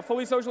saying that a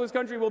fully socialist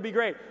country will be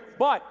great.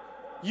 But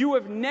you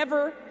have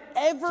never,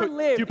 ever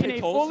lived in a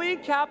fully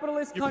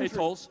capitalist country. You pay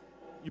tolls?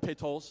 You pay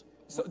tolls?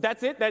 So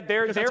that's it. That's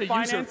a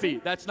user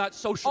fee. That's not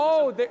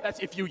socialism. That's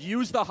if you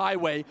use the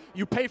highway,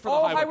 you pay for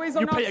the highway. Highways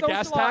are you pay not a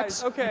gas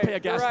tax. Okay, you pay a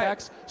gas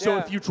tax. So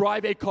if you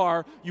drive a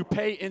car, you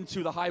pay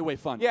into the highway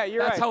fund. Yeah,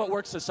 you're right. That's how it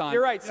works, Hasan.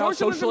 You're right.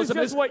 Socialism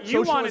is just what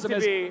you want it to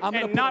be,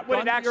 and not what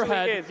it actually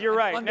is. You're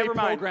right. Never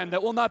mind. Program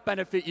that will not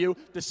benefit you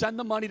to send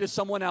the money to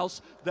someone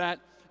else that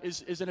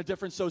is in a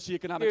different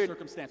socioeconomic Dude,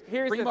 circumstance.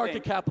 here's Free the market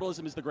thing.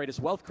 capitalism is the greatest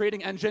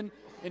wealth-creating engine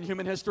in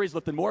human history. It's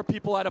lifted more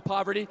people out of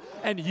poverty,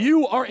 and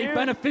you are Dude, a we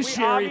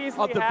beneficiary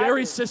obviously of the have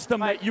very it. system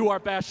that you are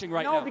bashing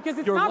right now. No, because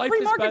it's Your not life free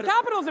is market better.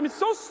 capitalism. It's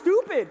so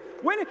stupid.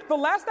 When the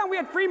last time we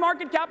had free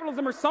market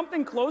capitalism or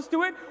something close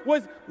to it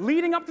was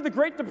leading up to the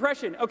Great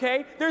Depression,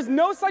 okay? There's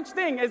no such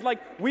thing as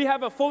like we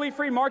have a fully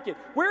free market.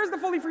 Where is the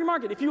fully free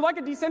market? If you like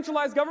a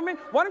decentralized government,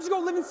 why don't you go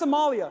live in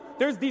Somalia?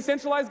 There's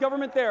decentralized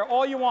government there,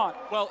 all you want.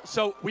 Well,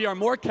 so we are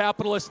more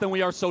capitalist than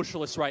we are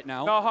socialist right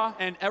now. Uh-huh.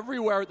 And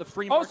everywhere the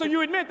free market... Oh, so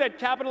you admit that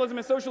capitalism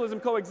and socialism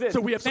coexist.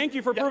 So we have Thank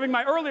you for proving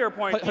my earlier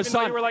point, even though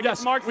Hasan, you were like, yes,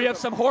 it's Marxism. we have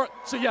some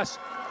So yes,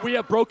 we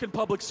have broken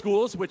public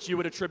schools, which you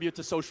would attribute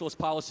to socialist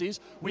policies.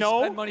 We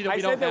No, spend money that I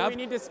we said don't that have. we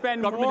need to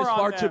spend Government more is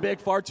far on too them. big,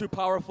 far too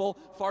powerful,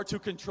 far too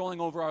controlling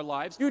over our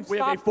lives. Dude, we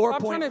stop, have a stop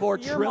trying to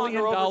 $4.4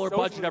 trillion fearmonger over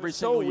budget socialism. every It's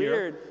single so year.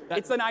 weird.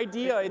 It's an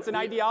idea. It's an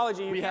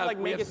ideology. You We can't have, like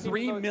make it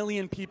 3 seem so...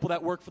 million people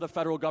that work for the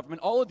federal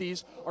government. All of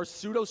these are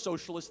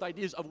pseudo-socialist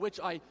ideas, of which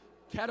I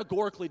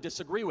categorically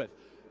disagree with.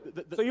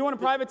 So you want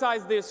to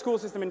privatize the school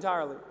system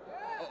entirely?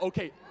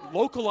 Okay,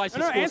 localize the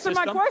No, school answer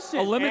system. my question.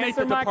 Eliminate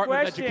Answer the my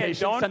Department question. of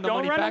Education. Don't- Send the don't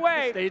money run back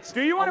away. to the states.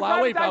 Do you want to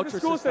allow a privatize voucher the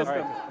school system?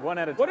 system. One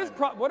at a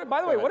time.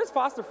 By the way, what does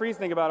Foster Friess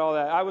think about all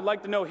that? I would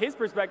like to know his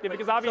perspective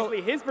because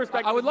obviously his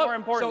perspective is more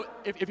important. So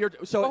if you're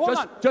But hold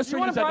on. just You for you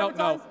wanna that don't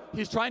know, privatize?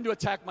 he's trying to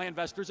attack my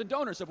investors and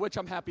donors, of which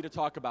I'm happy to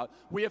talk about.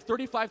 We have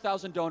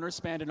 35,000 donors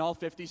spanned in all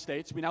 50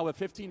 states. We now have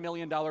a $15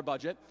 million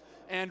budget.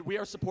 And we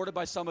are supported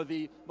by some of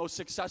the most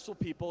successful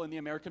people in the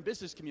American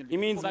business community. He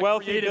means People that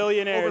wealthy created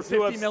billionaires over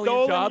who have 50 million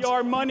stolen jobs,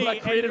 your money people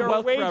that created and your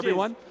wealth wages. for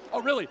everyone.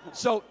 Oh, really?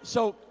 So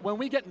when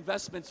we get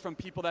investments from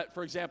people that,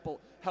 for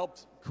example,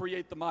 helped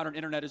create the modern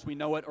internet as we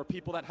know it, or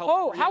people that helped...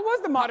 Oh, create- how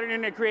was the modern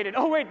internet created?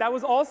 Oh, wait, that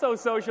was also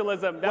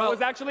socialism. That Well,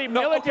 was actually no,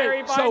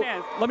 military okay, so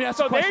finance. let me ask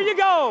so you a question. there you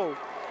go.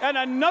 And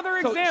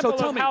another So example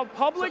tell of me- how so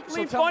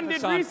publicly tell me, funded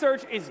Hasan,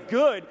 research is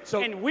good,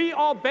 so and we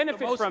all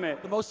benefit from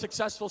it. The most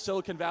successful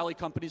Silicon Valley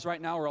companies right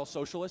now are all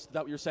socialist. Is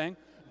that what you're saying?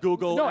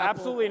 Google, No, Apple,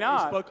 absolutely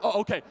not. Facebook. Oh,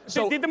 okay.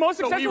 So Did the most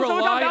so we successful Silicon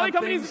rely Valley on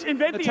companies things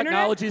invent in the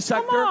technology internet?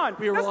 sector. Come on.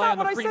 We That's rely not on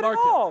what the I free said market.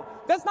 at all.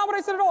 That's not what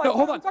I said at all. No, I hold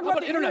said on. we're talking How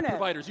about the internet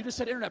providers? You just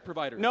said internet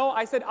providers. No,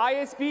 I said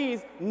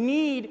ISPs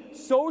need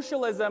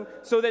socialism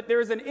so that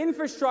there's an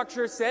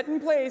infrastructure set in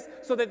place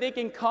so that they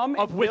can come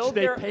Of and which build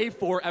they their... pay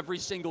for every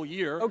single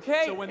year.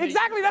 Okay, So when they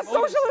exactly, use that's the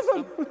voting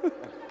socialism. system-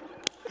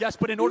 yes,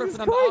 but in order for Jesus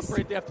them to Christ.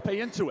 operate, they have to pay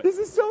into it. This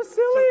is so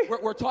silly.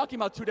 We're talking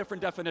about two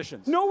different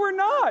definitions. No, we're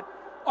not.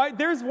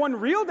 There's one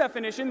real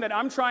definition that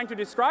I'm trying to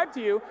describe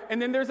to you,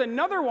 and then there's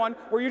another one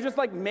where you're just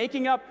like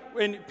making up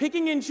and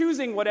picking and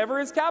choosing whatever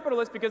is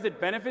capitalist because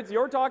it benefits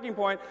your talking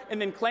point, and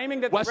then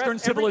claiming that Western the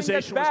rest, everything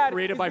civilization that's was bad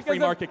created is by because free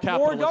of market more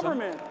capitalism.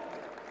 government.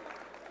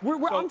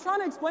 I'm trying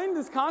to explain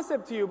this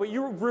concept to you, but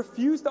you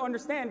refuse to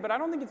understand. But I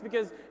don't think it's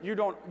because you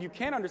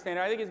can't understand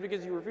it. I think it's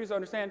because you refuse to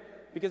understand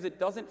because it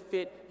doesn't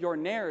fit your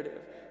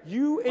narrative.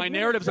 My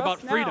narrative's about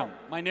freedom.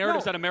 My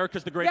narrative's that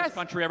America's the greatest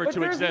country ever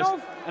to exist,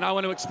 and I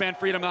want to expand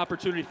freedom and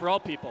opportunity for all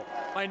people.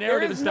 My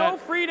narrative there is is no that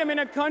freedom in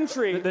a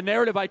country. the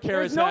narrative I care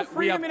There's is no that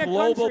we have freedom in a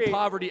global country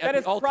poverty that at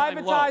is the all-time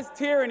low. privatized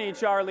tyranny,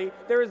 Charlie.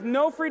 There is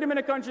no freedom in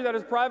a country that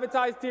is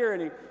privatized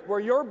tyranny,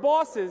 where your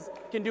bosses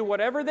can do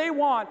whatever they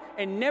want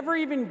and never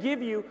even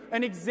give you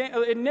an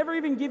example, and never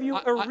even give you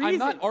a reason I'm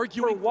not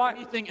arguing for what.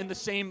 anything in the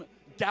same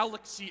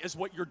galaxy as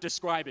what you're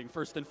describing,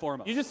 first and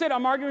foremost. You just said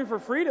I'm arguing for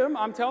freedom.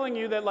 I'm telling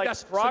you that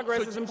Yes,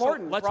 progress is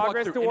important. let's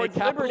Progress walk through. towards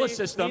In a capitalist liberty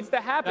system, needs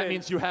to happen. that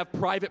means you have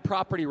private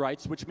property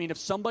rights, which mean if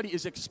somebody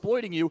is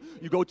exploiting you,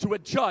 you go to a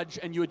judge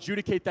and you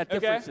adjudicate that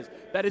differences.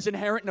 That is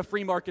inherent in a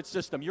free market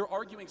system. You're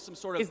arguing some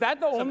sort of Is that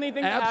the only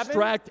thing that happens?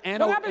 abstract What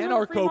happens when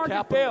the free market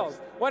anarcho-capitalist.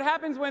 fails? What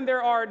happens when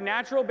there are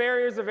natural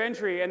barriers of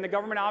entry and the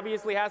government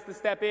obviously has to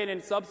step in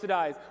and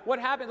subsidize? What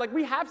happens? Like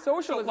we have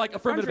socialism, like in this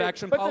affirmative country,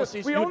 action but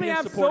policies, we you would only be in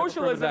have support of affirmative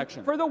socialism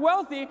action. for the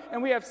wealthy,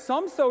 and we have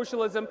some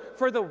socialism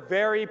for the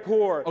very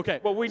poor. Okay,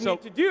 What we so-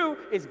 need to do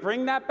is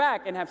bring that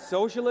back and have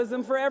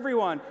socialism for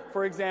everyone.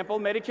 For example,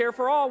 Medicare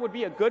for all would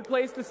be a good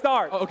place to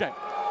start. Oh, okay.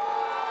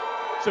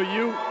 So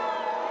you.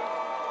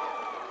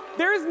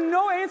 There is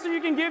no answer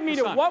you can give me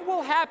to Hasan. what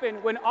will happen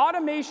when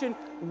automation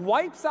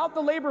wipes out the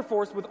labor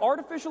force with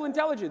artificial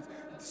intelligence.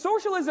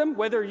 Socialism,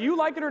 whether you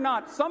like it or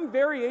not, some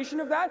variation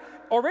of that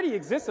already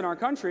exists in our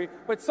country,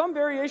 but some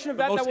variation of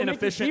that most that will make you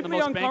inefficient, the deeply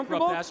most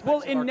uncomfortable bankrupt aspects will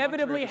of our country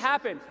inevitably are the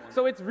happen.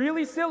 So it's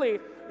really silly.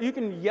 You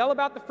can yell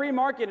about the free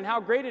market and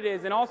how great it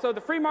is, and also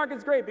the free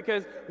market's great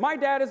because my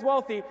dad is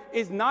wealthy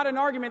is not an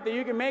argument that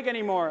you can make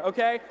anymore,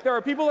 okay? There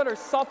are people that are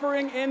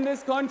suffering in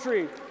this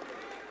country.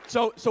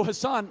 So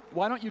Hasan,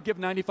 why don't you give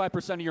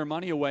 95% of your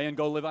money away and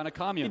go live on a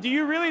commune? Do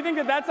you really think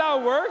that that's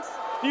how it works?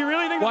 Do you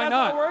really think Why that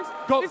not? that's how it works?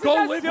 Go This is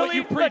go as live silly. what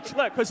you preach.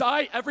 Look, Because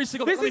I every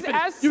single This let me is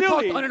finish. as You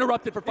talked silly.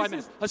 uninterrupted for 5 This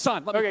minutes. is-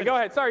 Hasan, let me Okay, finish. go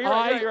ahead. Sorry, you're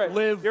right, you're right.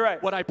 live You're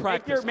right. what I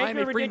practice. make I'm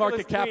your a free market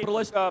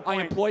ridiculous tweet, capitalist. I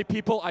point. employ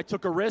people. I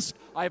took a risk.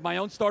 I have my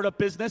own startup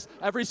business.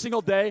 Every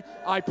single day,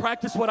 I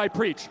practice what I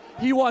preach.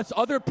 He wants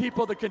other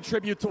people to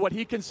contribute to what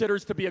he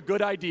considers to be a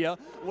good idea,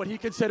 what he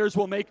considers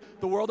will make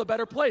the world a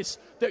better place.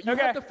 That you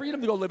Okay. have the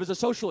freedom to go live as a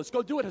socialist. ridiculous.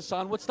 Go do it,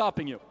 Hasan. What's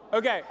stopping you?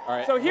 Okay, All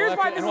right, so here's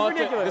why this is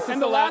ridiculous. This is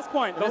And the last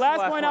point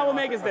I will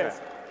make is Okay.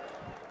 this.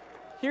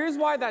 Here's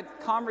why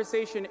that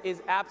conversation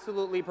is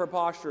absolutely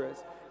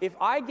preposterous. If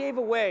I gave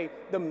away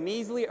the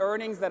measly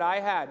earnings that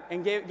I had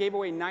and gave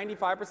away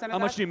 95% of How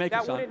much do you make, that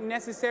Hasan? wouldn't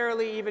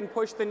necessarily even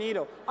push the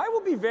needle. I will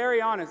be very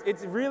honest.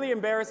 It's really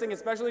embarrassing,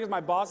 especially because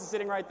my boss is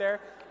sitting right there.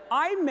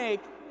 I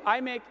make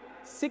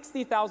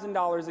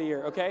 $60,000 a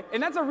year, okay?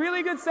 And that's a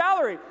really good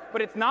salary,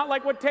 but it's not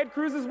like what Ted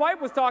Cruz's wife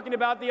was talking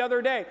about the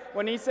other day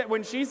when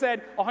she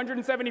said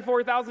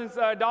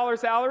 $174,000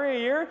 salary a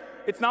year.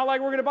 It's not like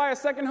we're going to buy a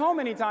second home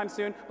anytime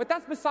soon, but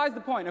that's besides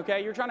the point,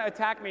 okay? You're trying to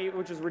attack me,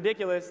 which is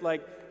ridiculous,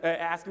 like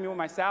asking me what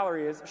my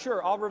salary is.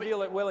 Sure, I'll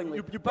reveal it willingly.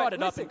 You brought But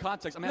it up listen, in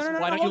context. I'm no, asking, no,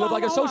 why no, don't you live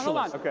like a hold on,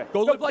 socialist? Okay.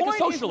 Go live like a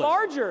socialist. The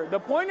point is larger. The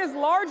point is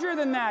larger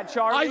than that,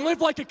 Charlie. I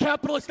live like a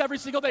capitalist every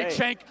single day, Hey,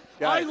 Cenk.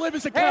 guys. I live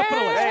as a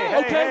capitalist, hey,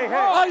 okay? hey.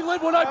 I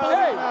live what I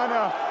believe.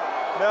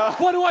 No.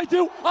 What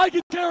do? I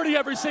get charity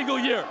every single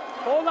year.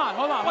 Hold on.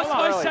 What's my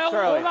Charlie, salary?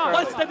 Charlie, Hold on.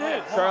 Less than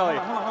his. Charlie,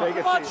 take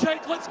Come on, a seat.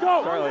 Cenk, let's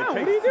go. Charlie, What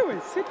take are you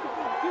doing? Sit.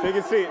 Take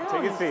a seat. Sit Take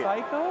down, a seat.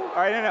 Psycho. All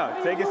right, no. What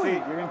are Take you a seat.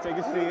 doing? You're gonna take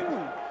a seat.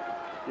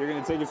 You're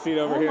gonna take a seat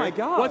over Oh here. my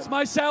God. What's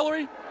my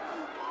salary?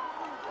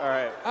 All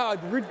right.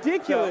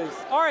 Ridiculous.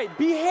 All right,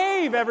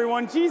 behave,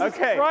 everyone. Jesus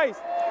Okay. Christ.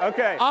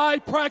 Okay. I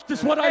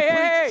practice what I Hey,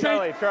 hey, preach,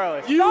 Cenk.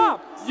 Charlie. You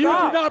Stop. do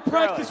Stop. not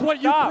practice Charlie. what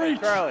you Stop.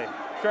 preach.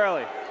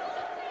 Charlie.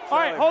 All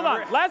right, hold on.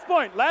 remember- Last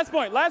point.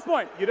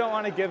 You don't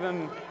want to give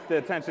him the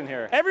attention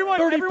here. Everyone,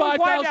 quiet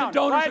 35,000 down.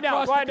 donors Quiet down.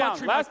 across Quiet the down.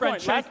 country, my Last friend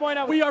point. Cenk. Last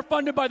point. We are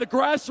funded by the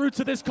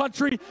grassroots of this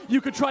country. You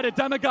can try to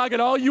demagogue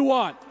it all you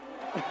want.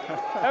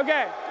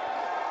 Okay.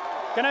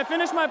 Can I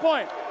finish my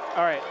point?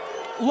 All right.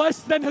 Less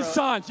than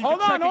Hasan, so you Hold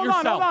can check on. it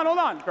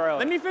yourself. Charlie.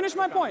 Let me finish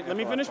my point. All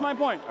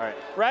right.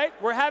 Right?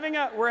 We're having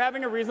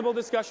a reasonable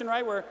discussion,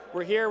 right?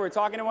 We're here, we're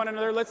talking to one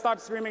another. Let's stop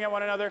screaming at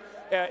one another,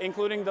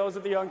 including those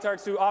of the Young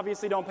Turks who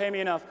obviously don't pay me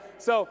enough.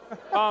 So,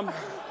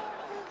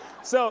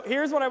 so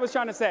here's what I was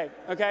trying to say,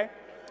 okay?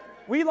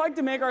 We like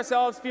to make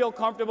ourselves feel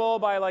comfortable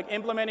by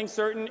implementing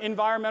certain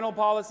environmental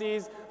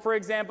policies. For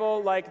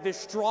example, like the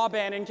straw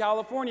ban in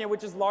California,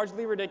 which is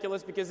largely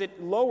ridiculous because it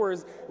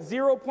lowers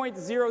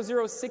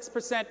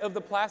 0.006% of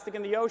the plastic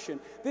in the ocean.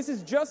 This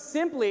is just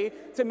simply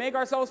to make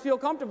ourselves feel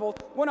comfortable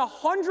when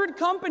 100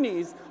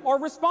 companies are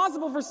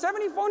responsible for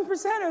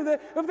 71%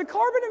 of the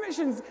carbon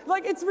emissions.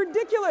 It's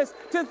ridiculous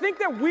to think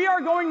that we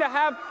are going to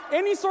have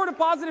any sort of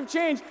positive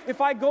change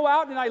if I go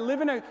out and I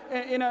live in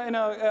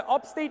a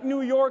upstate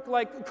New York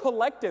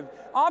collective.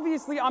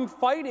 Obviously, I'm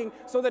fighting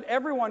so that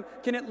everyone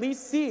can at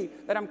least see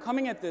that I'm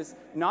coming at this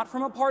not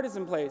from a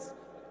partisan place,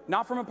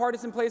 not from a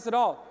partisan place at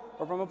all,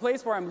 but from a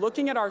place where I'm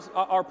looking at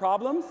our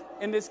problems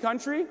in this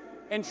country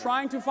and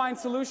trying to find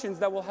solutions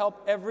that will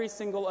help every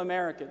single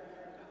American.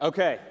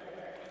 Okay.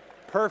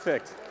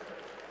 Perfect.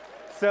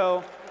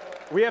 So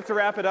we have to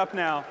wrap it up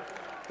now,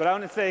 but I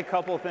want to say a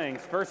couple of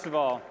things. First of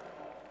all,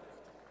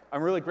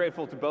 I'm really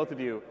grateful to both of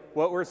you.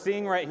 What we're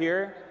seeing right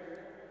here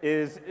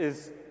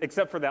is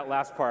except for that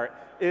last part,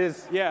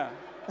 is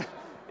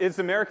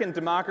American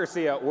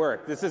democracy at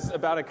work. This is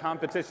about a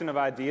competition of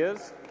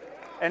ideas.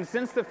 And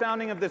since the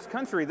founding of this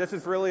country, this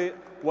is really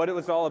what it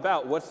was all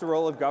about. What's the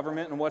role of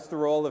government and what's the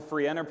role of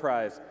free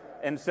enterprise?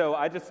 And so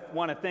I just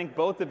want to thank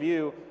both of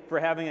you for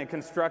having a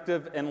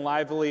constructive and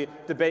lively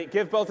debate.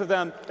 Give both of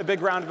them a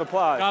big round of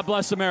applause. God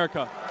bless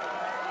America.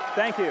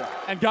 Thank you.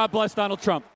 And God bless Donald Trump.